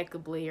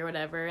impeccably or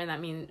whatever, and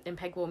that means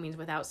impeccable means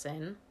without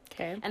sin.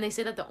 Okay. And they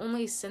say that the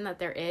only sin that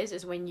there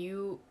is when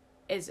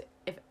if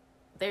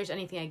there's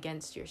anything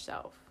against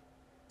yourself.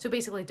 So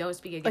basically, don't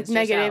speak against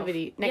yourself.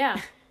 Negativity.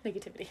 Yeah.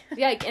 Negativity.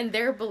 Yeah, like, in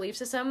their belief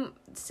system,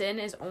 sin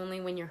is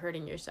only when you're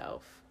hurting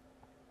yourself.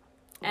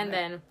 And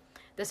then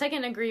The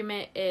second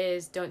agreement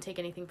is don't take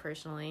anything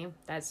personally.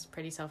 That's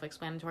pretty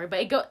self-explanatory.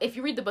 But if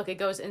you read the book, it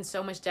goes in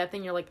so much depth,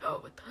 and you're like,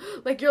 oh,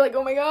 like you're like,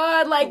 oh my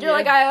god, like you're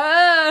like,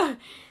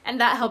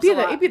 and that helps a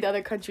lot. It'd be the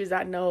other countries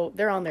that know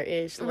they're on their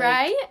ish, like.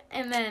 Right?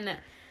 And then,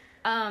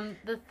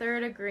 the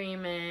third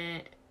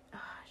agreement. Oh,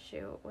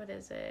 shoot, what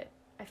is it?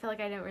 I feel like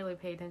I didn't really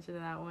pay attention to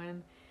that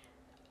one.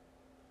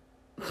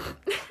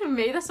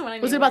 Maybe that's the one I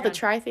need. Was it about the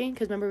try thing?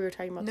 Because remember we were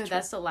talking about. No,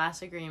 that's the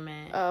last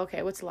agreement. Oh,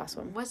 okay. What's the last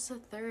one? What's the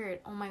third?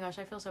 Oh my gosh,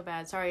 I feel so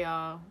bad. Sorry,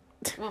 y'all.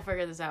 We'll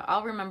figure this out.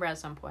 I'll remember at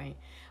some point.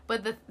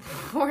 But the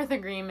fourth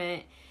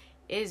agreement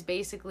is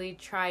basically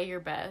try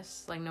your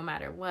best, like no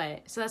matter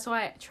what. So that's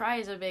why try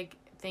is a big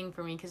thing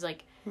for me, because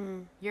like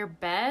your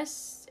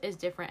best is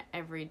different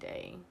every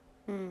day,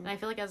 and I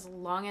feel like as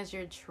long as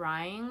you're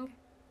trying,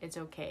 it's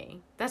okay.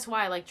 That's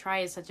why like try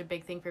is such a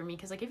big thing for me,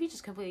 because like if you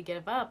just completely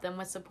give up, then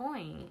what's the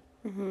point?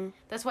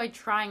 That's why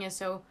trying is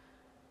so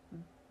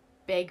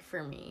big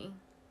for me.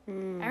 I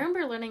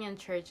remember learning in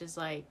church is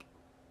like,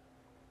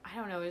 I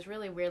don't know, it was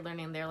really weird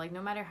learning there. Like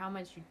no matter how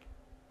much you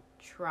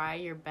try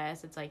your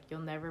best, it's like you'll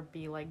never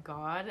be like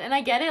God. And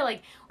I get it,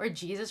 like, or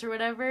Jesus or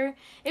whatever.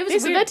 It was they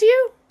said that to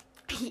you?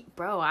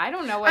 Bro, I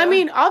don't know. I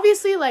mean,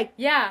 obviously, like,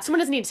 yeah, someone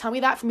doesn't need to tell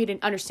me that for me to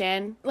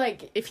understand.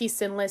 Like, if he's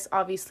sinless,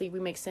 obviously we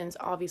make sins.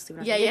 Obviously,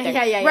 we're not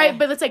yeah, right.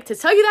 But it's like to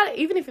tell you that,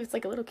 even if it's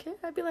like a little kid,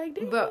 I'd be like,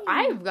 dang. But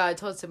I got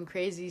told some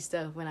crazy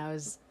stuff when I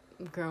was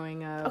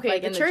growing up. Okay,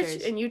 like the church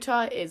in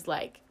Utah is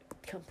like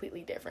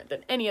completely different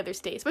than any other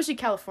state, especially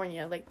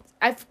California. Like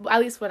at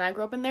least when I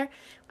grew up in there,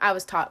 I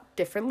was taught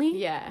differently.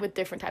 Yeah, with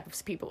different types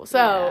of people.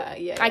 So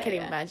I can't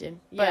even imagine.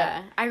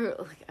 But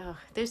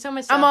there's so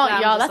much stuff. I'm all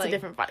y'all. That's like, a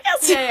different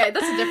podcast. Yeah,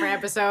 that's a different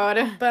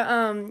episode.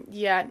 But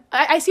yeah,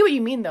 I see what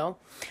you mean though.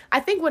 I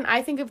think when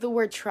I think of the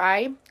word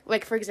try,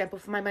 like for example,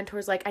 if my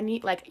mentor's like, I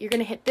need like you're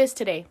gonna hit this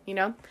today, you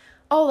know?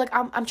 Oh, like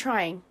I'm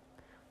trying.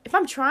 If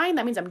I'm trying,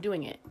 that means I'm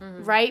doing it,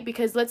 right?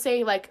 Because let's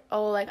say like,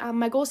 oh, like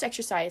my goal is to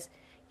exercise.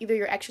 Either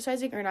you're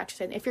exercising or not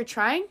exercising. If you're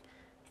trying,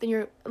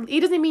 then it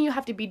doesn't mean you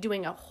have to be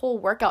doing a whole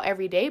workout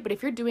every day. But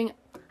if you're doing,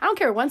 I don't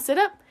care, one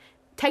sit-up,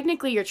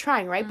 technically you're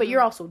trying, right? But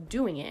you're also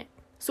doing it.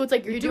 So it's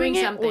like you're doing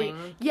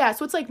something.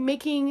 So it's like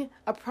making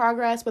a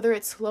progress, whether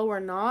it's slow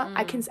or not.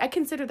 I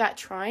consider that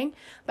trying.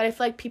 But I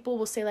feel like people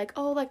will say like,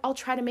 oh, like I'll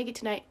try to make it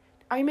tonight.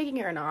 Are you making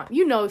it or not?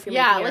 You know if you're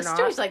making it or not. Yeah, let's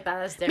do it like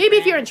that. That's different. Maybe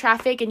if you're in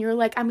traffic and you're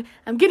like, I'm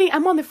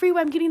on the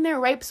freeway, I'm getting there,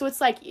 right? So it's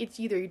like,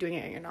 it's either you're doing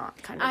it or you're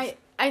not, kind of.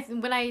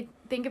 When I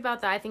think about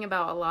that, I think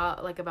about a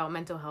lot, like, about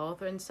mental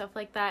health and stuff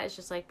like that. It's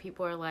just, like,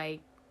 people are, like,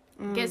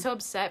 get so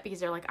upset because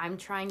they're, like, I'm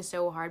trying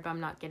so hard, but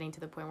I'm not getting to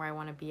the point where I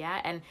want to be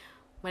at. And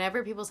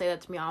whenever people say that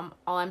to me, all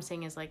I'm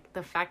saying is, like,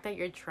 the fact that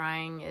you're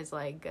trying is,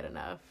 like, good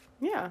enough.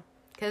 Yeah.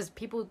 Because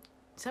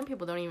some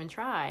people don't even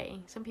try.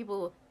 Some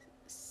people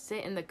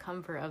sit in the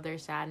comfort of their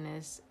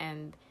sadness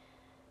and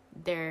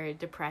their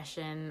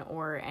depression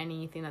or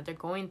anything that they're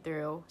going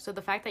through. So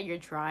the fact that you're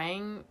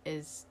trying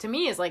is, to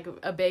me, is like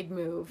a big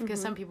move,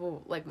 because some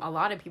people, like a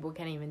lot of people,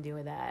 can't even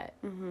do that.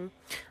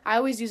 I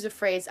always use the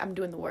phrase, I'm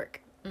doing the work.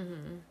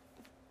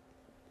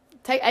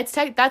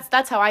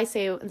 That's how I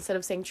say it, instead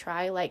of saying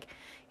try, like,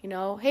 you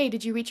know, hey,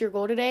 did you reach your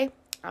goal today?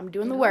 I'm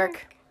doing the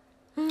work.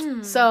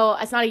 So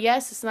it's not a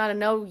yes, it's not a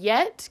no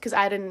yet, because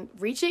I didn't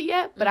reach it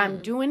yet, but I'm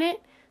doing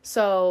it.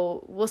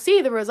 So we'll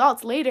see the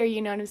results later,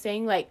 you know what I'm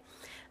saying? Like,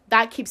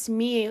 that keeps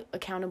me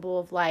accountable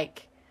of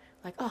like,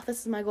 oh,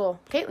 this is my goal.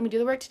 Okay, let me do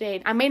the work today.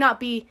 I may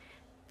not be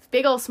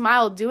big old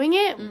smile doing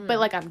it, but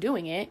like I'm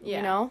doing it, you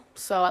know?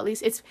 So at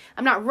least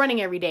I'm not running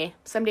every day.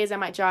 Some days I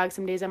might jog,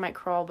 some days I might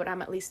crawl, but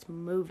I'm at least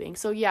moving.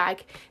 So yeah,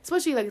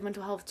 especially like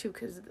mental health too,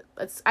 because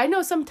I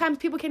know sometimes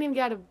people can't even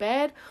get out of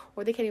bed,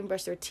 or they can't even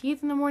brush their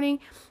teeth in the morning.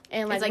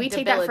 And like we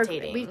take that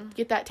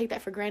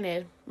for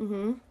granted.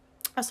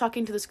 I was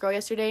talking to this girl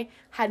yesterday,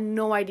 had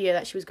no idea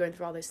that she was going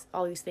through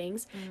all these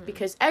things,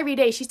 because every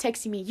day she's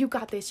texting me, you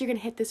got this, you're going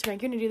to hit this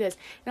rank, you're going to do this.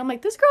 And I'm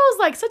like, this girl is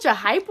like such a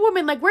hype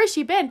woman, like where's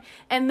she been?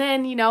 And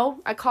then, you know,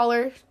 I call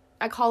her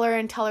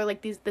and tell her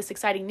like this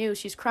exciting news.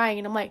 She's crying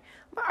and I'm like,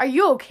 are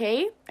you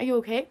okay? Are you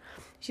okay?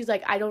 She's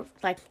like, I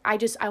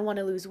want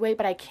to lose weight,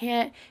 but I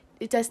can't.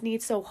 It just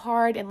needs so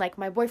hard, and like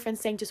my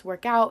boyfriend's saying just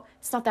work out.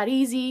 It's not that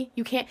easy.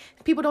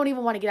 People don't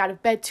even want to get out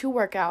of bed to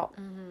work out.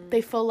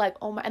 They feel like,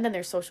 oh my, and then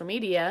there's social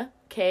media,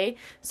 okay?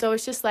 So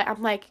it's just like,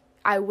 I'm like,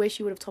 I wish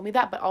you would have told me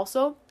that, but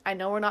also I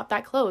know we're not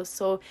that close,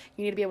 so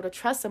you need to be able to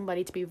trust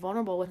somebody to be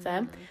vulnerable with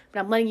them. But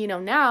I'm letting you know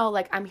now,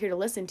 like, I'm here to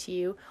listen to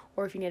you,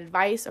 or if you need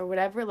advice or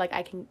whatever, like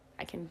I can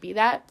be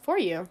that for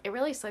you. It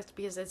really sucks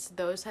because it's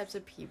those types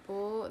of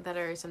people that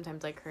are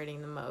sometimes like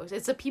hurting the most.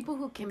 It's the people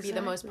who can be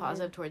the most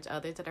positive towards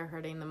others that are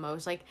hurting the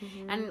most. Like,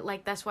 and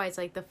like that's why it's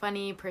like the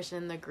funny person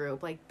in the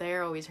group, like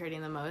they're always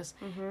hurting the most.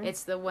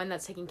 It's the one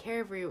that's taking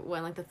care of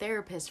everyone, like the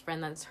therapist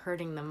friend, that's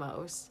hurting the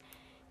most.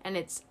 And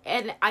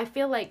I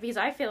feel like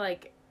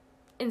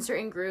in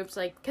certain groups,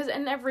 like, because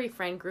in every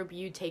friend group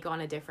you take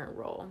on a different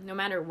role, no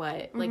matter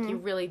what. Like, you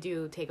really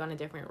do take on a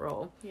different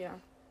role. Yeah.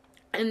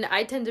 And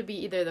I tend to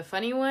be either the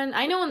funny one.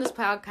 I know on this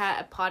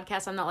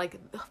podcast I'm not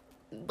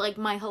like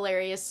my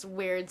hilarious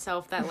weird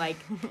self that like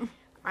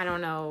I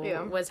don't know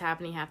Yeah. what's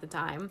happening half the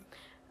time.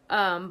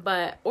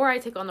 Or I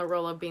take on the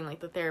role of being, like,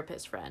 the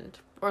therapist friend,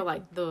 or,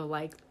 like, the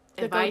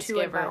advice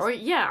go-to giver. advice. Or,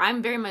 yeah,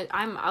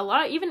 I'm a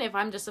lot, even if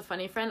I'm just a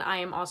funny friend, I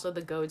am also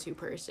the go-to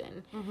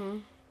person. Mm-hmm.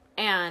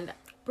 And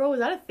Bro, is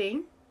that a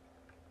thing?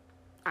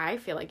 I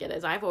feel like it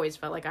is. I've always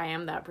felt like I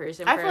am that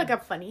person. I feel like I'm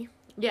funny.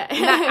 Yeah.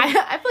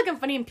 I feel like I'm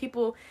funny, and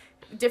people,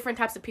 different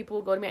types of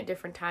people go to me at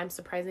different times,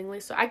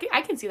 surprisingly. So I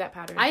can see that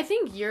pattern. I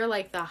think you're,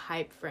 like, the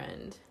hype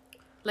friend.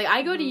 Like,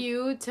 I go to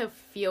you to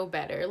feel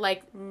better.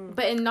 Like,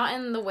 but not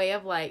in the way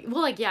of, like...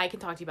 Well, like, yeah, I can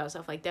talk to you about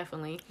stuff, like,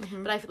 definitely.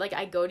 Mm-hmm. But I feel like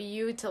I go to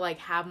you to, like,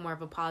 have more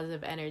of a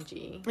positive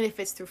energy. And if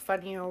it's through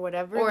funny or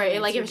whatever. Or,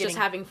 then like, if you're it's just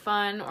having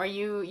fun. Or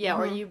you... Yeah,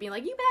 or you being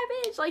like, you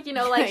bad bitch. Like, you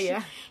know, like...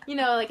 Yeah. You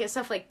know, like, it's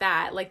stuff like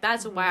that. Like,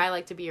 that's why I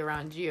like to be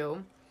around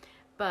you.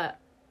 But,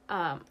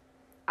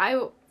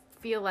 I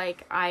feel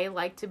like I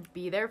like to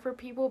be there for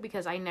people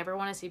because I never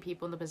want to see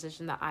people in the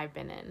position that I've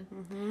been in.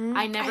 Mm-hmm.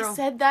 I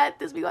said that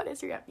this week on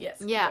Instagram.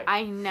 Yes. Yeah, Okay.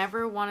 I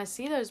never want to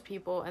see those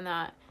people in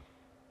that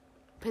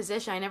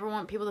position. I never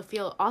want people to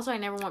feel... Also, I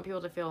never want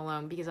people to feel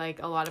alone because,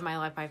 like, a lot of my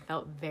life I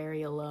felt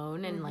very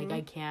alone and, like,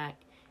 I can't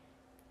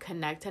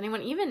connect to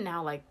anyone. Even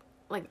now, like,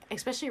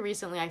 especially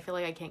recently, I feel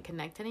like I can't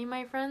connect to any of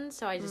my friends,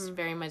 so I just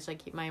very much, like,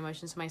 keep my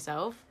emotions to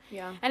myself.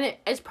 Yeah. And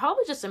it's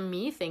probably just a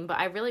me thing, but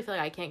I really feel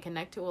like I can't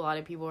connect to a lot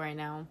of people right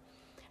now.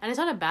 And it's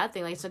not a bad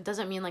thing. Like, so it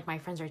doesn't mean, like, my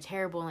friends are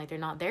terrible and, like, they're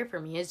not there for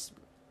me.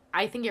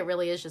 I think it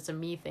really is just a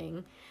me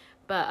thing.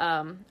 But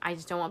I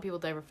just don't want people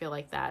to ever feel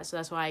like that. So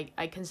that's why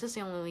I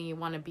consistently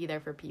want to be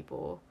there for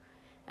people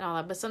and all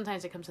that. But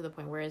sometimes it comes to the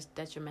point where it's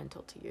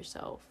detrimental to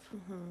yourself.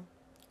 Mm-hmm.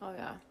 Oh,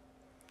 yeah.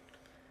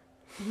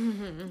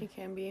 It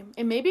can be.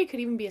 And maybe it could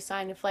even be a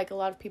sign if, like, a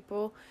lot of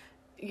people,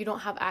 you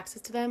don't have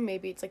access to them.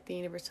 Maybe it's, like, the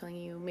universe telling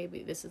you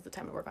maybe this is the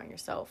time to work on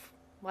yourself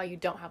while you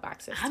don't have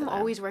access to them. I'm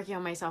always working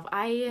on myself.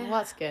 Well,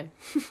 that's good.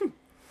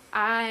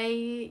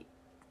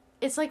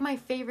 It's like my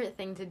favorite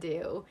thing to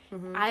do.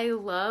 Mm-hmm. I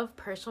love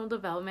personal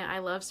development. I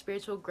love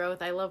spiritual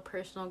growth. I love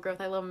personal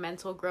growth. I love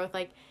mental growth.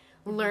 Like,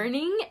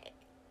 learning,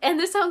 and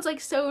this sounds like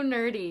so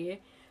nerdy,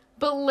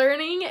 but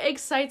learning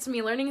excites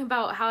me. Learning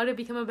about how to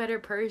become a better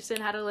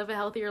person, how to live a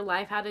healthier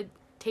life, how to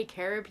take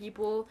care of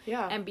people,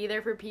 and be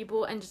there for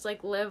people, and just,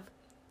 like, live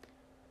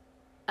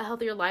a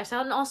healthier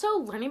lifestyle. And also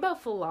learning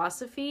about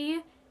philosophy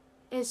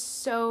is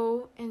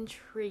so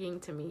intriguing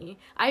to me.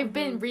 I've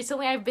been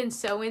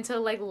so into,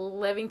 like,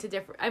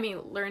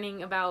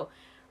 learning about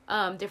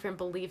different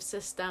belief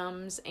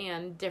systems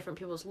and different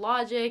people's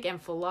logic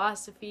and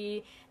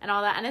philosophy and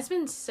all that, and it's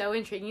been so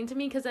intriguing to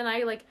me because then I,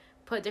 like,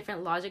 put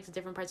different logic to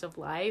different parts of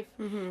life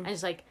and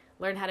just, like,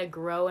 learn how to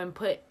grow and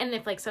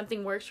if, like,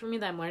 something works for me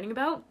that I'm learning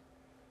about,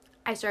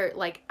 I start,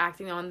 like,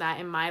 acting on that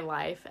in my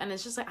life. And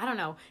it's just, like, I don't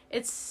know.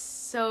 It's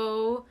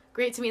so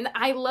great to me. And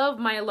I love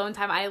my alone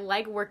time. I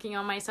like working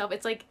on myself.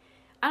 It's, like,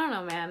 I don't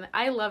know, man.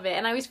 I love it.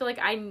 And I always feel like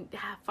I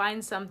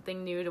find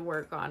something new to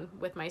work on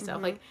with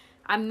myself. Like,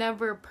 I'm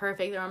never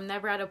perfect, or I'm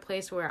never at a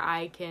place where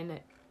I can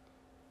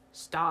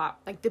stop.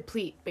 Like,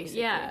 deplete,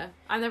 basically. Yeah.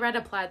 I'm never at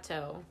a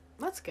plateau.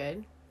 That's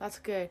good. That's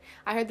good.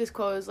 I heard this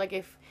quote is, like,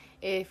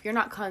 if you're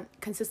not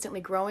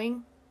consistently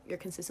growing, you're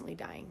consistently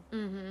dying.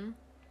 Mm-hmm.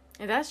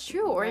 And that's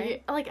true. Or,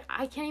 Right? like,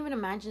 I can't even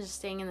imagine just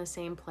staying in the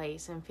same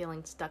place and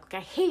feeling stuck. Like, I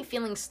hate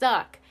feeling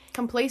stuck.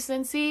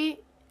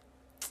 Complacency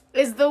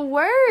is the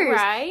worst.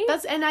 Right?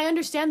 And I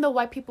understand, though,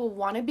 why people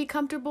want to be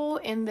comfortable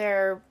in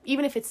their,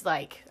 even if it's,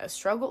 like, a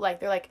struggle, like,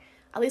 they're like,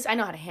 at least I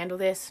know how to handle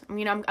this. I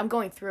mean, I'm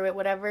going through it,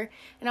 whatever.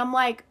 And I'm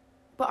like,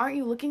 but aren't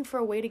you looking for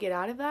a way to get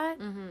out of that?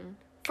 Mm-hmm.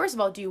 First of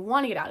all, do you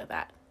want to get out of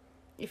that?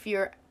 If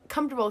you're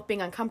comfortable with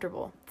being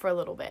uncomfortable for a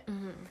little bit,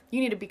 you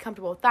need to be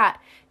comfortable with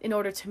that in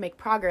order to make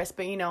progress.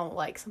 But, you know,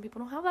 like, some people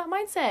don't have that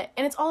mindset,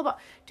 and it's all about,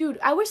 dude,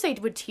 I wish they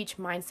would teach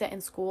mindset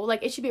in school.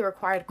 Like, it should be a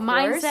required course.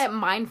 Mindset,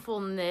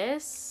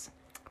 mindfulness,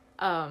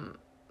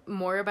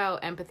 more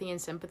about empathy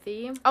and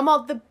sympathy,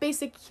 all the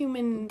basic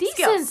human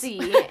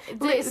decency,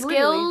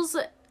 skills,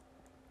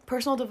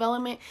 personal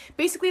development,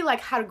 basically, like,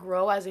 how to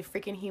grow as a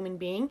freaking human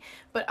being.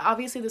 But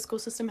obviously the school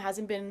system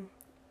hasn't been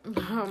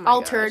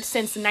altered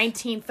since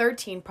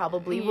 1913,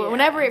 probably. Yeah.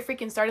 Whenever it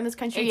freaking started in this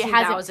country, it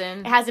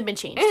hasn't been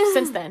changed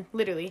since then,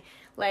 literally.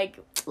 Like,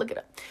 look it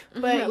up.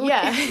 But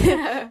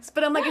yeah.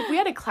 But I'm like, if we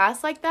had a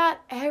class like that,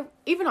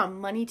 even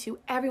on money too,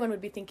 everyone would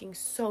be thinking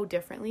so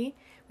differently.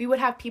 We would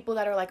have people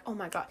that are like, oh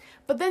my god.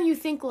 But then you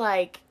think,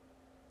 like,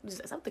 is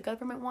that what the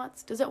government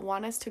wants? Does it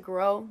want us to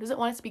grow? Does it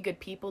want us to be good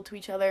people to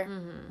each other?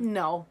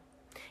 No.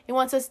 It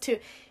wants us to,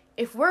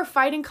 if we're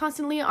fighting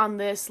constantly on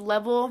this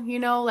level, you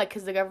know, like,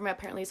 because the government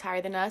apparently is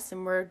higher than us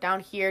and we're down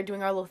here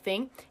doing our little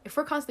thing. If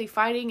we're constantly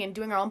fighting and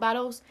doing our own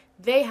battles,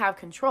 they have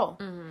control.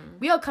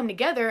 We all come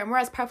together and we're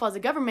as powerful as the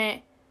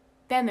government,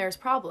 then there's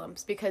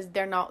problems because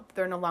they're no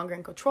longer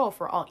in control if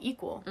we're all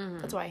equal.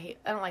 That's why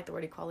I don't like the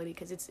word equality,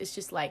 because it's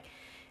just like,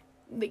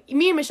 like,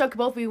 me and Michelle could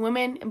both be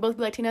women and both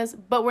be Latinas,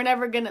 but we're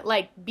never gonna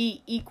like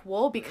be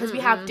equal because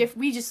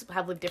we just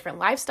have lived different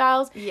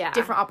lifestyles,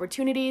 different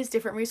opportunities,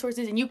 different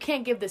resources, and you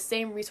can't give the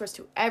same resource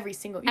to every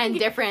single and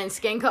different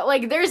skin color.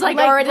 Like there's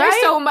already there's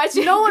so much.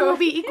 No one will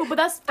be equal, but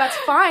that's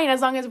fine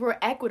as long as we're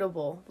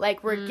equitable.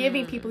 Like we're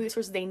giving people the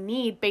resources they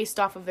need based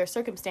off of their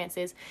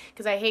circumstances.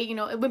 Because I hate,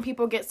 when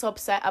people get so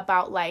upset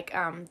about like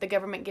the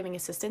government giving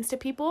assistance to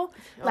people,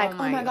 like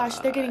oh my gosh,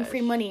 they're getting free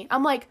money.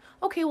 I'm like,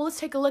 okay, well let's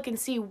take a look and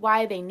see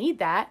why they need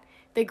that.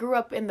 They grew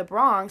up in the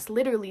Bronx,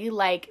 literally,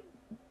 like,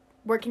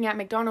 working at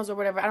McDonald's or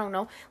whatever, I don't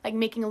know, like,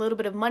 making a little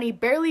bit of money,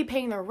 barely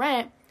paying their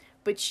rent,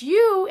 but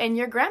you and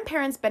your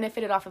grandparents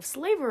benefited off of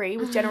slavery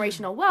with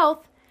generational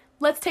wealth.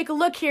 Let's take a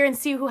look here and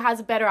see who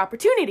has a better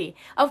opportunity.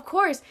 Of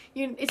course,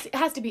 it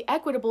has to be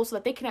equitable so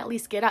that they can at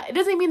least get out. It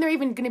doesn't mean they're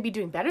even going to be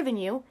doing better than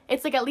you.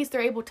 It's like at least they're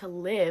able to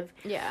live.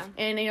 Yeah.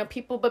 And,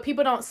 people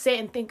don't sit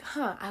and think,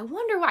 I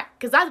wonder why.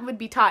 Because that would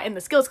be taught in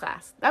the skills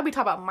class. That would be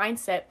taught about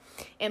mindset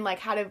and, like,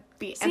 how to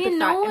be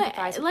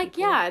empathize with like,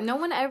 people. yeah, no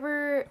one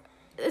ever...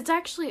 It's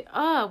actually...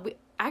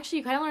 Actually,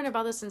 you kind of learned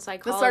about this in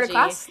psychology. Let's start a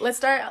class.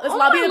 Let's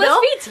lobby the bill.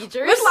 Let's be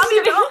teachers. Let's lobby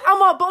the bill.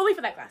 I'm on only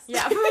for that class.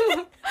 Yeah.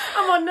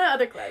 I'm on the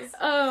other class.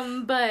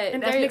 But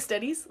in ethnic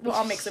studies, well,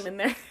 I'll mix them in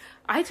there.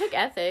 I took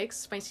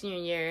ethics my senior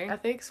year.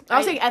 Ethics? I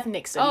was saying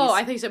ethnic studies. Oh,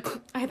 I thought you said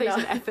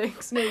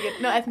ethics. No, you're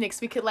good. No,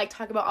 ethnics. We could like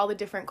talk about all the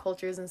different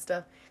cultures and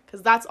stuff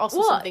because that's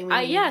also something we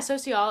need. Yeah,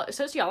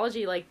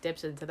 sociology like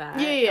dips into that.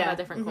 Yeah. About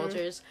different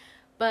cultures.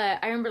 But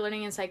I remember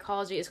learning in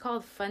psychology. It's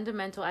called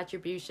fundamental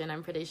attribution.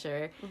 I'm pretty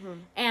sure,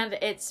 and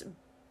it's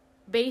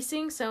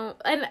basing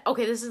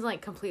this is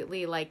like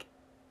completely like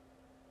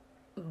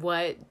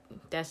what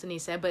Destiny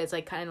said, but it's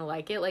like kind of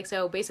like it. Like,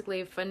 so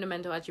basically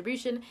fundamental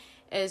attribution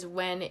is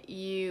when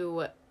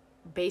you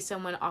base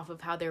someone off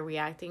of how they're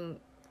reacting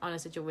on a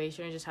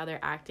situation or just how they're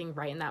acting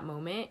right in that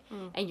moment,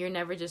 and you're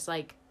never just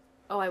like,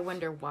 oh, I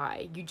wonder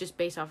why. You just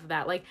base off of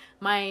that. Like,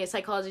 my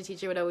psychology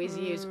teacher would always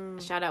use,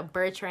 shout out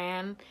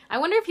Bertrand. I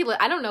wonder if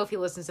I don't know if he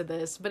listens to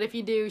this, but if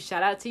you do,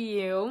 shout out to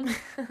you.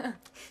 He's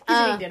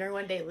eating dinner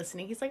one day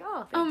listening. He's like,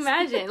 oh, thanks.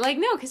 Imagine. Like,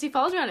 no, because he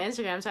follows me on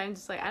Instagram, so I'm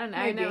just like, I don't know.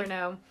 Maybe. I never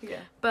know. Yeah.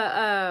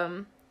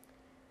 But,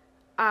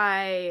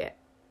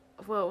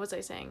 what was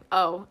I saying?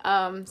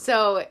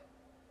 So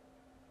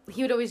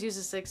he would always use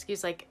this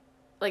excuse,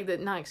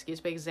 not excuse,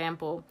 but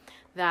example,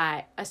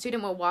 that a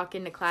student will walk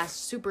into class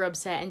super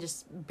upset and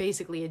just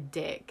basically a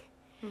dick.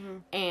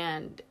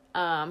 And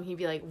he'd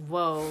be like,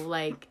 whoa,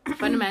 like,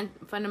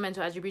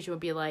 fundamental attribution would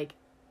be like,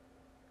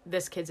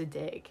 this kid's a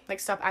dick.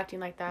 Like, stop acting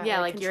like that. Yeah,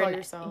 like control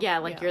yourself. Yeah,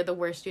 like, you're the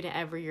worst student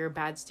ever, you're a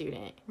bad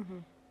student.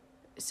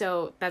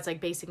 So that's,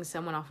 like, basing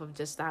someone off of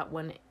just that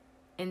one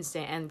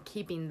instant and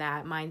keeping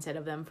that mindset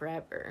of them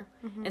forever.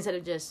 Instead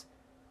of just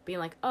being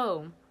like,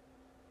 oh,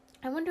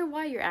 I wonder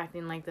why you're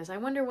acting like this. I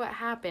wonder what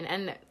happened.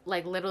 And,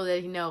 like, little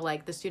did he know,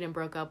 like, the student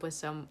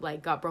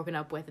got broken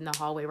up with in the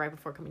hallway right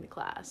before coming to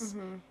class.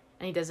 And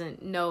he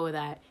doesn't know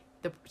that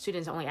the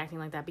student's only acting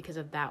like that because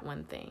of that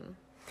one thing.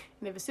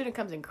 And if a student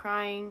comes in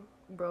crying,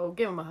 bro,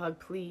 give him a hug,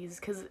 please.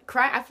 Because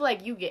I feel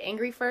like you get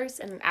angry first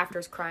and then after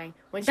is crying.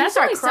 When you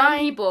start crying... some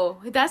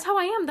people. That's how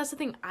I am. That's the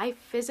thing. I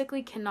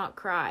physically cannot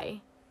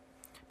cry.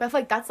 But I feel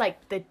like that's,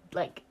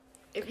 like,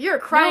 if you're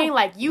crying,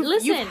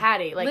 you've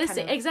had it. Like,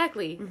 listen,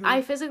 exactly.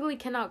 I physically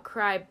cannot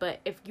cry, but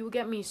if you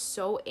get me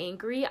so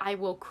angry, I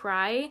will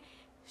cry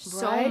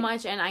so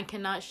much, and I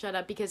cannot shut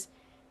up because,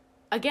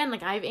 again,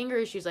 like, I have anger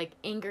issues. Like,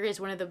 anger is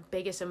one of the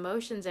biggest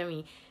emotions in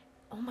me.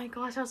 Oh my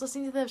gosh, I was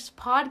listening to this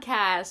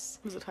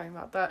podcast. Was it talking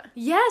about that?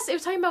 Yes, it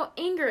was talking about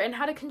anger and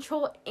how to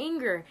control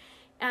anger.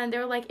 And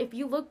they're like, if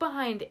you look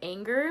behind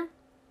anger,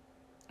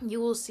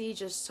 you will see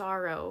just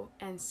sorrow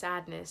and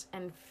sadness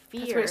and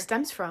fear. That's where it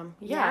stems from.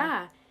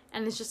 Yeah.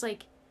 And it's just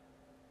like,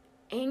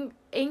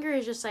 anger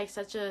is just like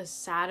such a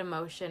sad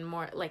emotion.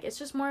 More like, it's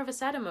just more of a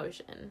sad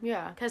emotion.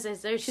 Yeah. Because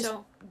there's just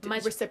so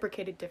much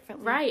reciprocated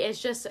differently. Right.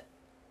 It's just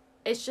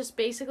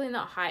basically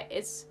not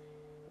it's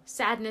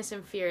sadness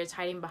and fear is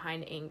hiding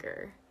behind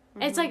anger.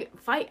 It's like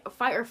fight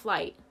or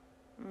flight.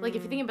 Like,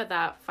 if you think about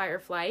that, fight or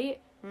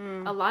flight,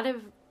 a lot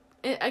of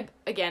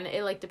again,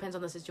 it like depends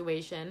on the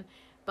situation,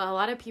 but a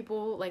lot of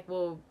people like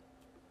will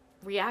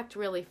react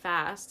really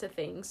fast to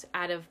things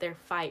out of their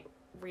fight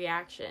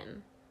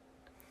reaction.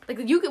 Like,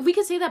 we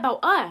could say that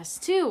about us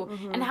too,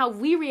 and how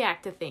we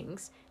react to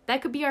things.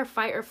 That could be our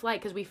fight or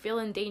flight because we feel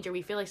in danger.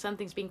 We feel like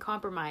something's being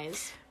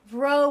compromised.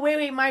 Bro,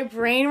 wait, my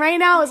brain right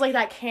now is like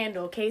that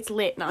candle, okay? It's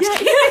lit. No, I'm just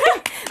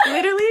kidding.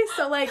 Literally,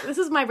 so, like, this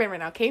is my brain right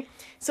now, okay?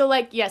 So,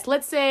 like, yes,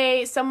 let's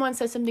say someone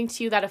says something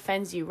to you that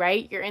offends you,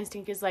 right? Your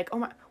instinct is like, oh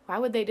my, why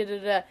would they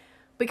da-da-da?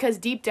 Because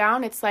deep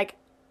down, it's like,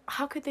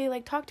 how could they,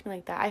 like, talk to me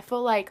like that? I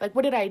feel like,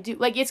 what did I do?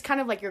 Like, it's kind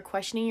of like you're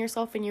questioning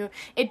yourself, and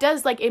it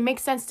does, like, it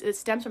makes sense. It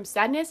stems from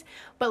sadness,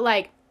 but,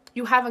 like,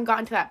 you haven't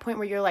gotten to that point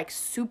where you're like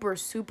super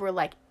super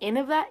like in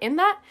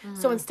that.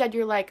 So instead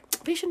you're like,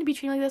 they shouldn't be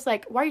treating like this,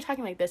 like why are you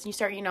talking like this, and you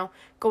start, you know,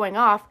 going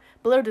off.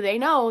 But little do they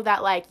know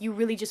that like you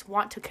really just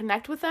want to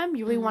connect with them,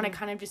 you really want to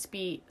kind of just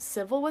be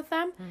civil with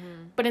them.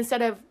 But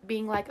instead of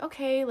being like,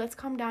 okay, let's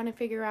calm down and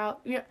figure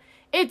out, you know,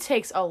 it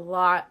takes a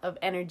lot of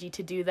energy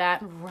to do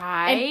that,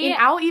 right? And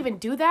I'll even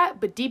do that,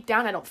 but deep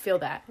down I don't feel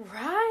that,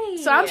 right?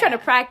 So I'm trying to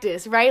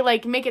practice, right,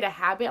 like make it a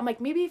habit. I'm like,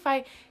 maybe if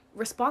I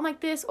respond like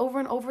this over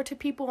and over to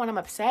people when I'm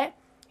upset,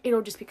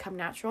 it'll just become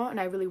natural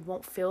and I really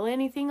won't feel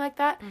anything like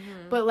that.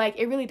 But like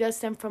it really does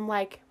stem from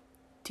like,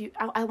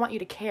 I want you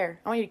to care.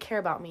 I want you to care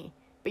about me,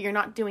 but you're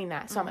not doing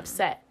that, so I'm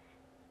upset.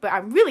 But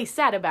I'm really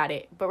sad about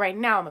it. But right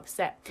now I'm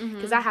upset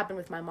because that happened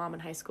with my mom in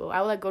high school. I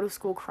would like go to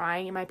school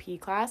crying in my PE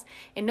class,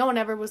 and no one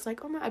ever was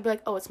like, "Oh," I'd be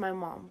like, "Oh, it's my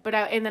mom."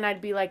 And then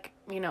I'd be like,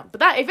 you know, but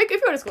that if you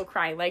go to school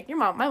crying, like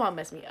my mom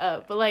messed me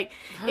up. But like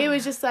it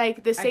was just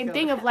like the same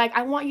thing of like,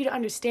 I want you to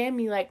understand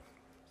me, like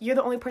you're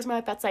the only person in my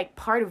life that's like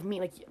part of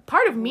me, like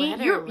part of me.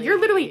 Literally. You're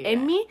literally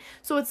in me.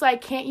 So it's like,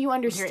 can't you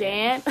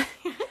understand?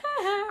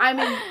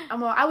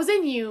 I was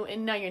in you,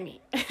 and now you're in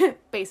me.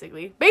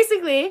 basically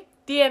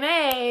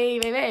DNA,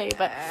 baby.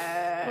 But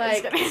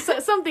like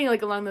something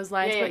like along those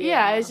lines. But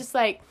it's just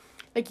like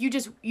you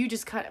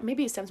just kind of,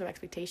 maybe it stems from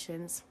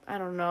expectations. I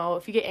don't know,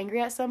 if you get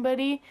angry at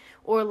somebody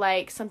or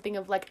like something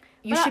of like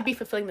you should be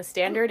fulfilling the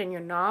standard and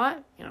you're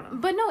not, you don't know.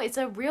 But no, it's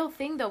a real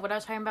thing though, what I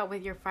was talking about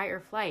with your fight or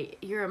flight.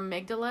 Your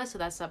amygdala, so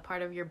that's a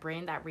part of your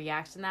brain that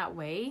reacts in that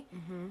way.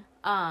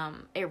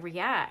 It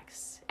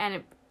reacts, and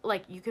it,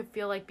 like you could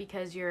feel like,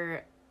 because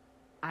you're,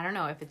 I don't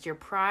know, if it's your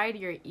pride,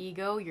 your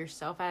ego,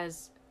 yourself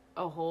as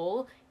a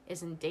whole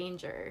is in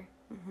danger.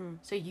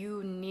 So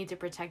you need to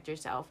protect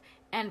yourself.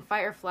 And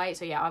fight or flight,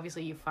 so yeah,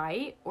 obviously you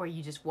fight or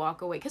you just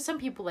walk away. Because some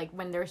people, like,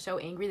 when they're so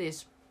angry, they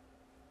just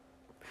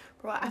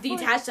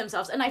detach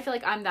themselves. And I feel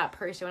like I'm that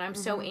person. When I'm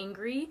so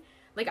angry,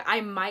 like, I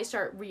might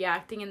start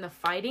reacting in the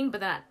fighting, but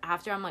then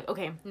after I'm like,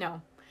 okay,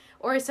 no.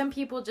 Or some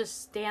people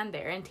just stand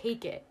there and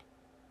take it.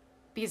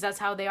 Because that's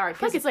how they are. I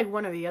feel like it's like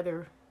one or the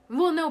other.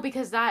 Well, no,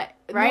 because that...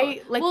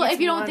 Right? No, like, well, if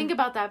you don't think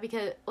about that,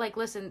 because, like,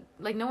 listen,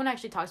 like, no one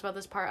actually talks about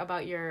this part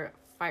about your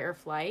fight or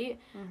flight,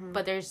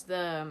 but there's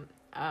the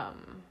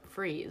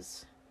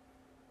freeze.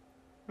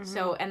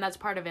 So, and that's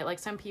part of it. Like,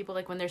 some people,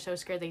 like, when they're so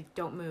scared, they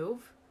don't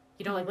move.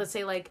 You know, like, let's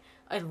say, like,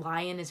 a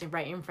lion is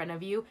right in front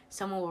of you.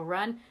 Someone will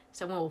run,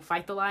 someone will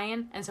fight the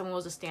lion, and someone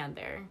will just stand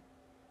there.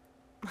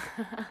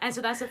 And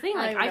so that's the thing.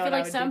 Like, I feel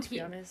like some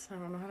people... I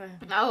don't know how to...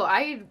 Oh,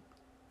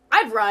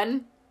 I'd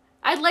run.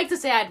 I'd like to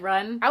say I'd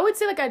run. I would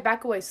say, like, I'd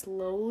back away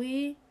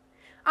slowly.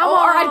 Or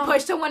I'd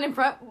push someone in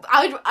front.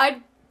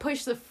 I'd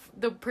push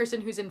the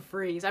person who's in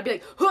freeze. I'd be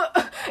like,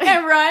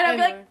 and run. I'd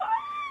be like,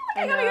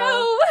 I gotta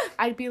go.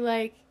 I'd be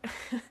like,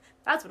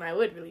 that's when I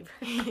would really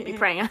be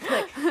praying. I'd be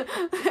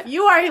like,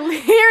 you are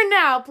here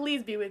now.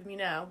 Please be with me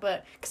now.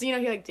 But, because, you know,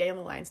 you're like Daniel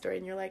the Lion story,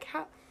 and you're like,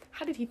 how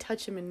did he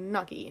touch him and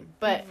not get eaten?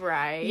 But,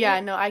 right. Yeah,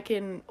 no, I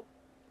can,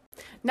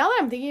 now that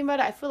I'm thinking about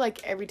it, I feel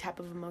like every type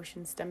of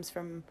emotion stems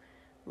from,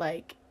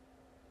 like,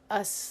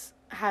 us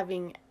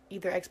having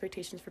either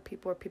expectations for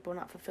people or people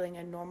not fulfilling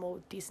a normal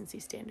decency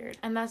standard.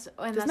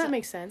 Doesn't that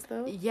make sense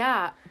though?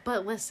 Yeah,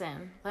 but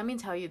listen, let me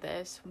tell you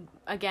this.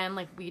 Again,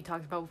 like we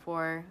talked about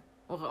before,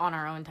 well, on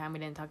our own time, we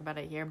didn't talk about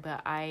it here,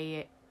 but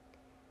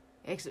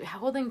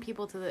holding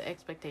people to the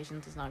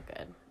expectations is not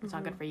good. It's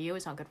not good for you.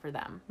 It's not good for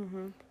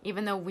them.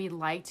 Even though we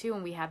like to,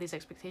 and we have these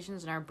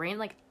expectations in our brain,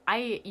 like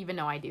I even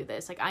know I do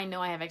this. Like I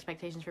know I have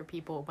expectations for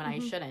people when I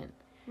shouldn't.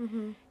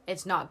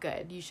 It's not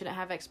good. You shouldn't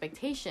have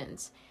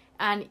expectations.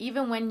 And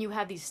even when you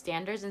have these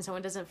standards and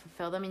someone doesn't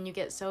fulfill them and you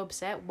get so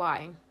upset,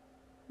 why?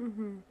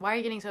 Why are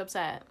you getting so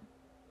upset?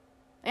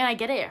 And I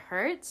get it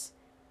hurts.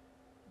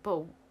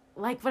 But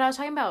like what I was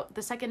talking about,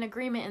 the second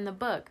agreement in the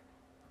book,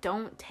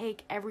 don't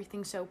take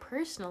everything so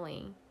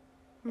personally.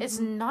 It's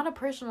not a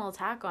personal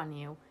attack on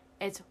you.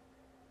 It's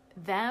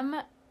them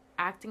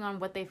acting on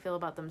what they feel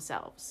about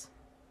themselves.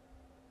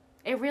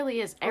 It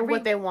really is. Or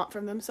what they want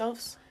from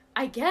themselves.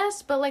 I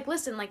guess, but like,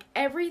 listen, like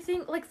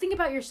everything, like think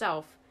about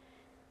yourself.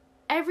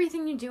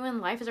 Everything you do in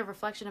life is a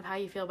reflection of how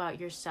you feel about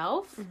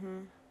yourself,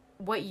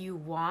 what you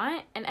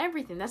want, and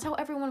everything. That's how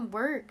everyone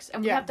works.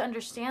 And we have to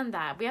understand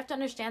that. We have to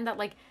understand that,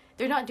 like,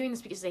 they're not doing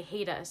this because they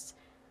hate us.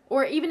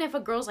 Or even if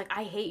a girl's like,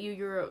 I hate you,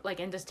 you're, like,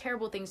 and does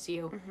terrible things to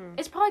you,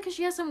 it's probably because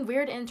she has some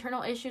weird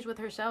internal issues with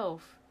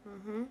herself.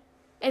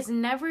 It's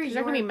never... She's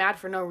not going to be mad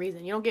for no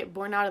reason. You don't get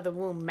born out of the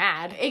womb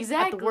mad.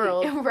 Exactly. At the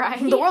world. Right.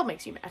 The world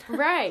makes you mad.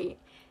 Right.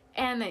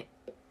 And...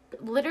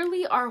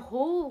 literally our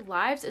whole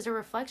lives is a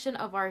reflection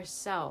of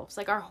ourselves,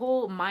 like our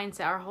whole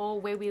mindset, our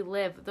whole way we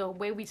live, the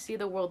way we see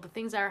the world, the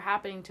things that are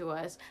happening to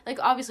us. Like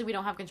obviously we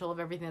don't have control of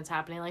everything that's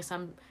happening, like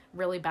some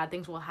really bad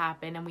things will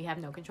happen and we have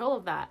no control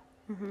of that.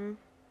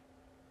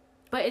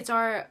 But it's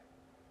our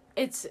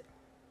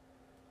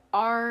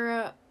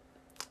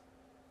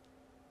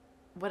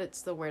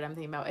what's the word I'm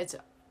thinking about,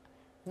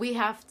 we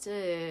have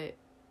to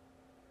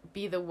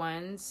be the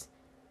ones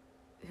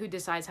who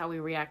decides how we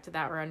react to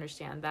that or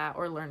understand that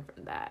or learn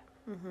from that.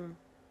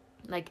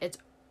 Like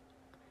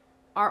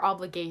our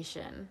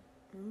obligation.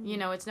 You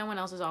know, it's no one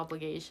else's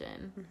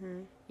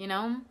obligation. You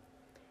know?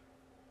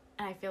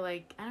 And I feel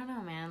like, I don't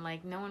know, man,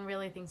 like, no one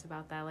really thinks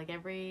about that. Like, I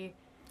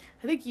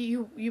think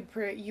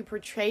you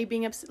portray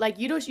being upset. Like,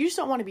 you just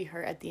don't want to be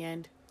hurt at the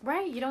end.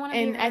 Right, you don't want to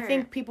be hurt. And I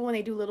think people, when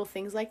they do little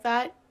things like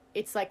that,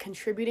 it's, like,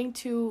 contributing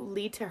to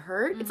lead to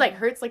hurt. It's, like,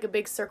 hurt's, like, a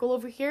big circle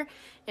over here,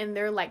 and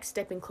they're, like,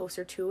 stepping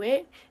closer to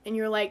it. And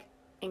you're, like,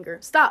 anger.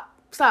 Stop.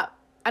 I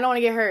don't want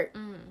to get hurt.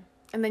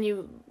 And then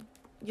you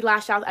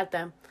lash out at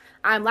them.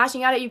 I'm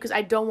lashing out at you because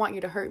I don't want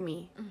you to hurt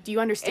me. Do you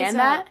understand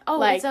that?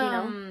 Like,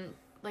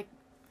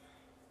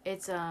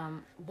 it's,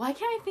 why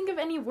can't I think of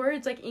any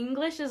words? Like,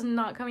 English is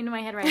not coming to my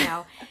head right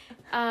now.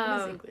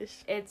 What is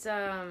English? It's,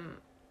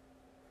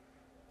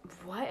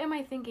 what am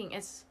I thinking?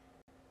 It's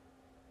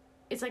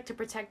like to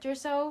protect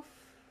yourself.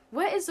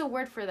 What is the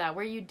word for that?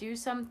 Where you do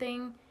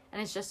something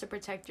and it's just to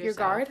protect yourself.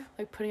 Your guard?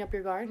 Like putting up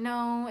your guard?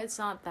 No, it's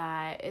not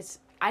that.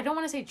 I don't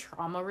want to say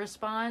trauma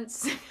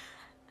response.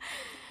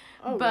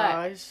 Oh,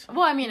 gosh.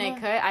 Well, I mean, I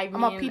could.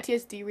 I'm a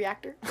PTSD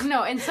reactor.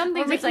 No, and some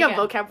things it's like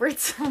vocab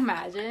words.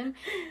 Imagine.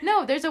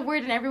 No, there's a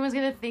word and everyone's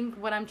going to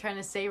think what I'm trying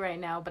to say right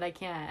now, but I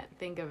can't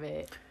think of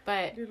it.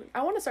 But dude,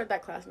 I want to start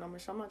that class number,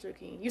 so I'm not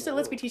joking. You said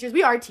let's be teachers.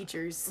 We are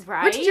teachers.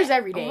 Right? We're teachers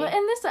every day. Well,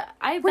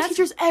 and we're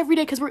teachers every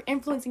day because we're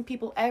influencing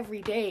people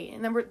every day.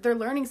 And then they're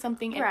learning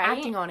something and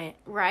acting on it.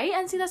 Right?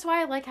 And see, that's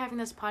why I like having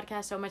this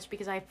podcast so much,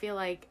 because I feel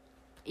like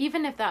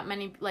even if that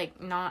many,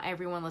 like, not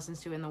everyone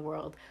listens to it in the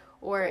world,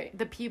 or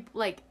the people,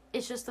 like,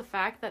 it's just the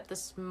fact that the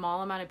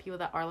small amount of people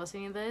that are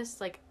listening to this,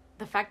 like,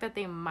 the fact that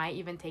they might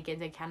even take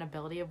into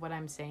accountability of what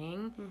I'm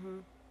saying,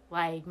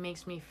 like,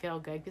 makes me feel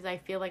good, because I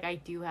feel like I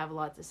do have a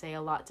lot to say,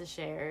 a lot to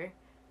share.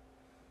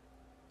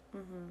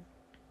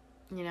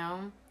 You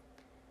know?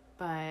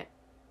 But,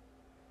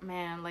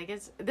 man, like,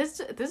 this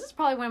is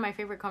probably one of my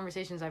favorite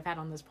conversations I've had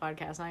on this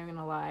podcast, not even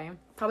gonna lie.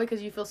 Probably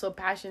because you feel so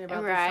passionate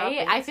about this topic.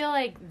 Right? I feel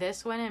like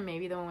this one and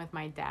maybe the one with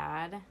my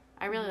dad.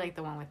 I really like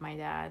the one with my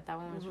dad. That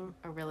one was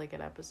a really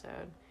good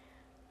episode.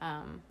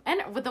 And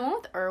with the one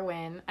with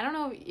Erwin, I don't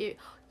know,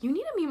 you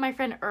need to meet my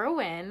friend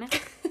Erwin.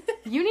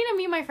 You need to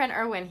meet my friend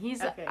Erwin.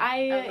 He's,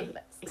 okay.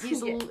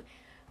 He's,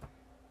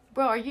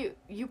 bro,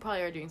 you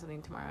probably are doing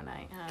something tomorrow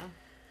night, huh?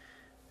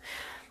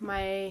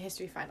 My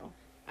history final.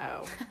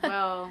 Oh,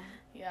 well.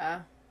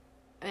 Yeah.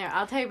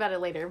 I'll tell you about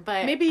it later,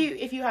 but. Maybe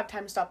if you have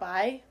time to stop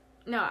by.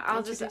 No,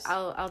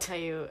 I'll tell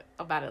you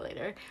about it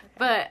later.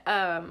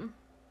 Okay.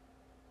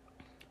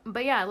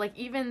 But yeah, like,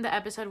 even the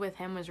episode with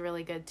him was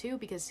really good too,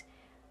 because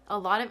a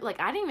lot of, like,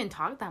 I didn't even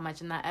talk that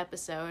much in that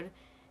episode.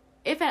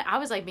 I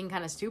was, like, being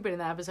kind of stupid in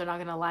that episode, not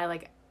gonna lie.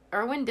 Like,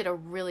 Erwin did a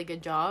really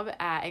good job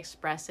at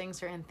expressing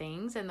certain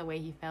things and the way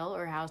he felt,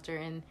 or how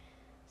certain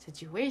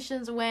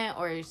situations went,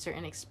 or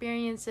certain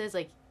experiences.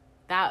 Like,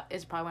 that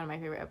is probably one of my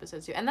favorite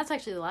episodes too. And that's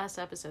actually the last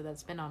episode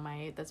that's been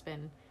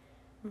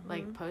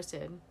like,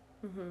 posted.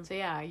 So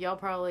yeah, y'all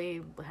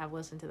probably have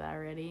listened to that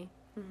already.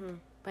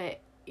 But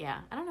yeah,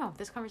 I don't know.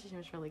 This conversation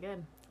was really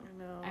good. I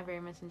know. I very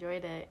much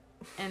enjoyed it.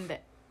 And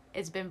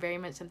it's been very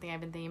much something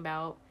I've been thinking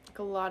about. Like,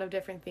 a lot of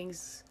different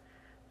things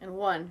in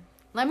one.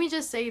 Let me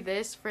just say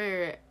this,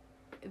 for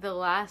the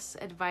last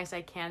advice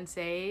I can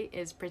say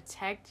is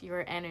protect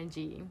your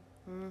energy.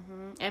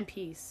 And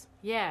peace.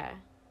 Yeah.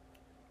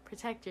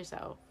 Protect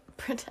yourself.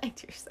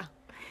 Protect yourself.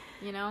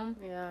 You know?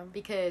 Yeah.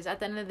 Because at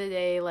the end of the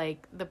day,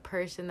 like, the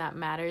person that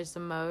matters the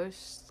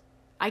most,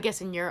 I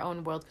guess in your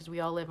own world, because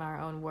we all live in our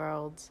own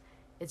worlds,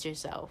 it's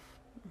yourself.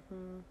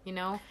 You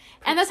know?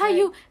 And that's how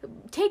you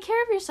take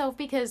care of yourself,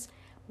 because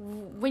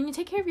when you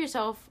take care of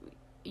yourself,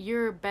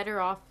 you're better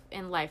off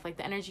in life. Like,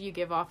 the energy you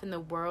give off in the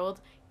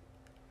world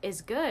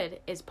is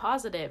good, is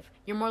positive.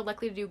 You're more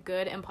likely to do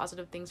good and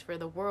positive things for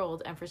the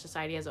world and for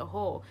society as a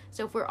whole.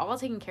 So if we're all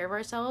taking care of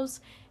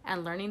ourselves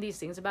and learning these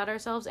things about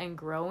ourselves and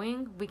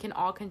growing, we can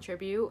all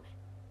contribute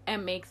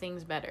and make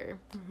things better.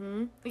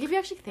 Like, if you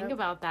actually think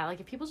about that,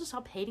 like, if people just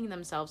stop hating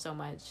themselves so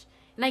much,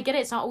 and I get it,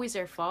 it's not always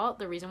their fault,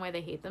 the reason why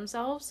they hate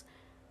themselves,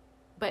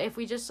 but if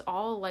we just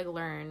all, like,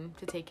 learn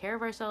to take care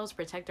of ourselves,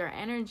 protect our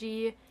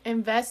energy.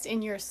 Invest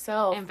in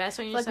yourself. Invest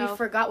in yourself. Like, we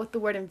forgot what the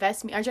word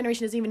invest means. Our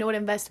generation doesn't even know what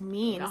invest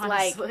means.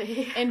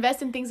 Honestly. Like,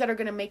 invest in things that are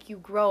going to make you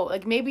grow.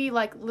 Like, maybe,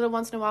 like, little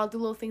once in a while, do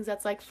little things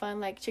that's, like,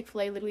 fun. Like,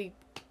 Chick-fil-A literally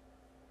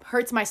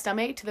hurts my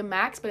stomach to the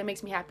max, but it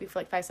makes me happy for,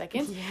 like, 5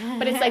 seconds. Yeah.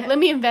 But it's, like, let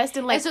me invest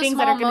in, like, things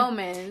that are going to... small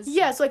moments.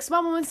 Yeah, so, like,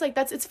 small moments, like,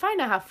 it's fine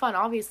to have fun,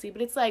 obviously,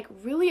 but it's, like,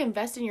 really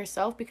invest in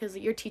yourself, because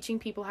you're teaching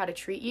people how to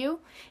treat you.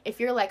 If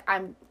you're, like,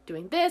 I'm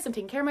doing this, I'm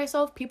taking care of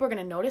myself, people are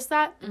going to notice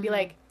that and be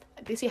like,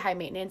 they say high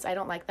maintenance, I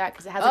don't like that,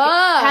 because it has,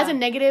 like, it has a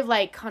negative,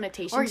 like,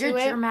 connotation to it. Or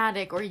you're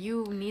dramatic, or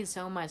you need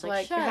so much.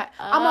 Like, shut up.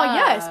 I'm all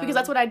yes, because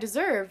that's what I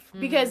deserve.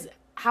 Because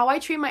how I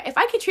treat if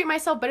I could treat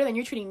myself better than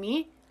you're treating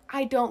me,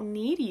 I don't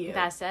need you.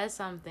 That says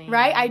something.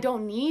 Right? I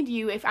don't need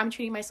you if I'm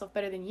treating myself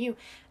better than you.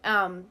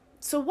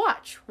 So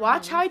watch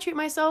how I treat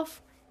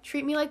myself.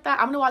 Treat me like that.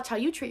 I'm going to watch how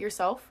you treat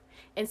yourself.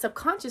 And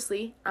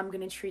subconsciously, I'm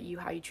going to treat you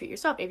how you treat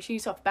yourself. If you treat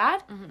yourself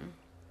bad,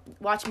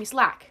 watch me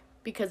slack.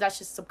 because that's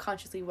just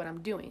subconsciously what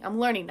I'm doing. I'm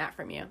learning that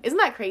from you. Isn't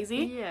that crazy?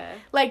 Yeah.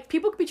 Like,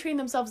 people could be treating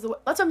themselves that's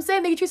what I'm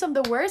saying. They can treat them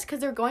the worst because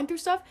they're going through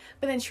stuff,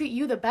 but then treat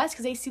you the best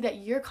because they see that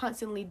you're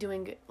constantly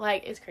doing good.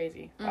 Like, it's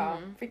crazy. Wow.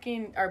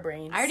 Freaking our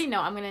brains. I already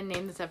know I'm gonna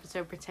name this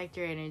episode "Protect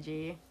Your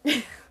Energy."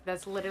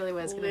 That's literally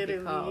what it's gonna be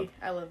called.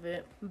 I love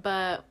it.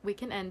 But we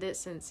can end it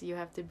since you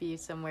have to be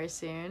somewhere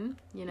soon,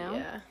 you know?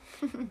 Yeah.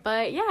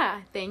 But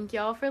yeah, thank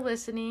y'all for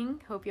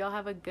listening. Hope y'all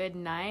have a good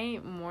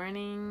night,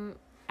 morning,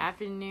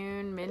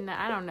 afternoon, midnight.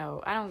 I don't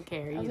know. I don't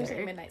care I was either. gonna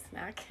say midnight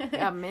snack.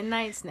 A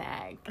midnight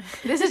snack.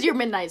 This is your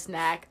midnight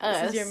snack.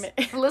 Us. This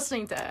is your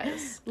listening to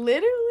us.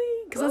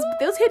 Literally. Because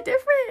those hit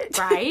different.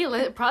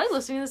 Right? Probably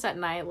listening to this at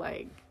night,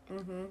 like,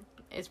 Mm-hmm.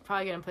 it's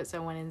probably gonna put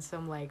someone in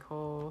some, like,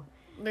 whole...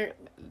 They're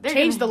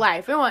change the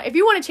life. If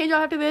you want to change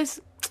after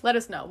this, let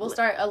us know. We'll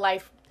start a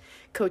life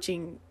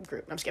coaching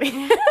group. I'm just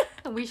kidding.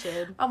 We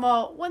should. I'm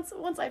all once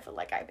I feel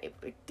like I'm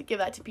able to give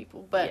that to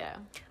people. But yeah.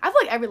 I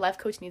feel like every life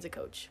coach needs a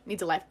coach.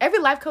 Every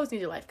life coach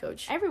needs a life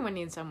coach. Everyone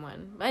needs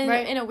someone.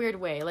 Right. In a weird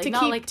way.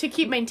 Like, to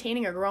keep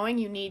maintaining or growing,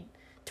 you need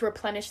to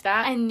replenish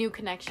that. And new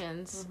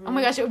connections. Oh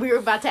my gosh, we were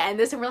about to end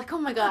this and we're like, oh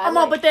my god. I'm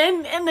all, but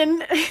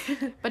then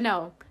But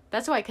no,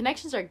 that's why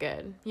connections are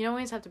good. You don't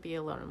always have to be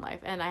alone in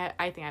life. And I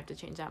think I have to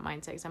change that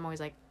mindset because I'm always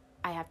like,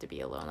 I have to be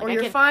alone. Like, or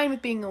you're fine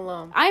with being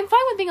alone. I'm fine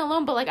with being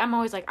alone, but like I'm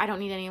always like, I don't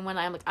need anyone.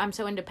 I'm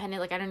so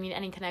independent. Like, I don't need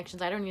any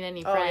connections. I don't need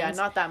any friends. Oh yeah,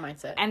 not that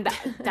mindset. And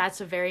that's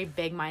a very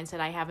big mindset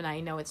I have, and I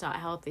know it's not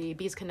healthy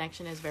because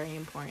connection is very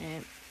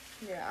important.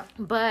 Yeah.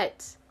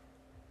 But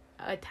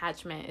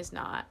attachment is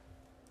not.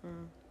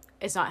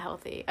 It's not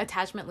healthy.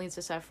 Attachment leads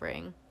to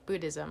suffering.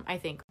 Buddhism, I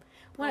think.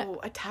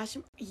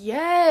 Attachment.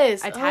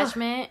 Yes.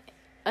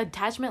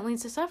 Attachment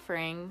leads to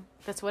suffering.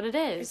 That's what it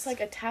is. It's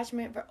like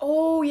attachment.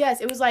 Oh,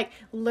 yes. It was like,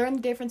 learn the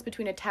difference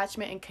between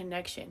attachment and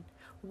connection.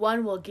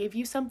 One will give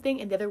you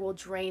something and the other will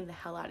drain the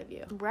hell out of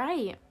you.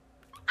 Right.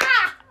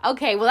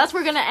 Okay, well, that's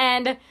where we're going to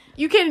end.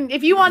 You can,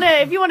 if you want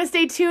to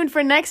stay tuned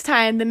for next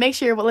time, then make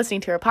sure you're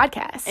listening to our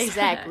podcast.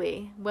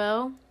 Exactly.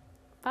 Well,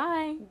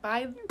 bye.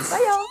 Bye.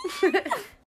 Bye, y'all.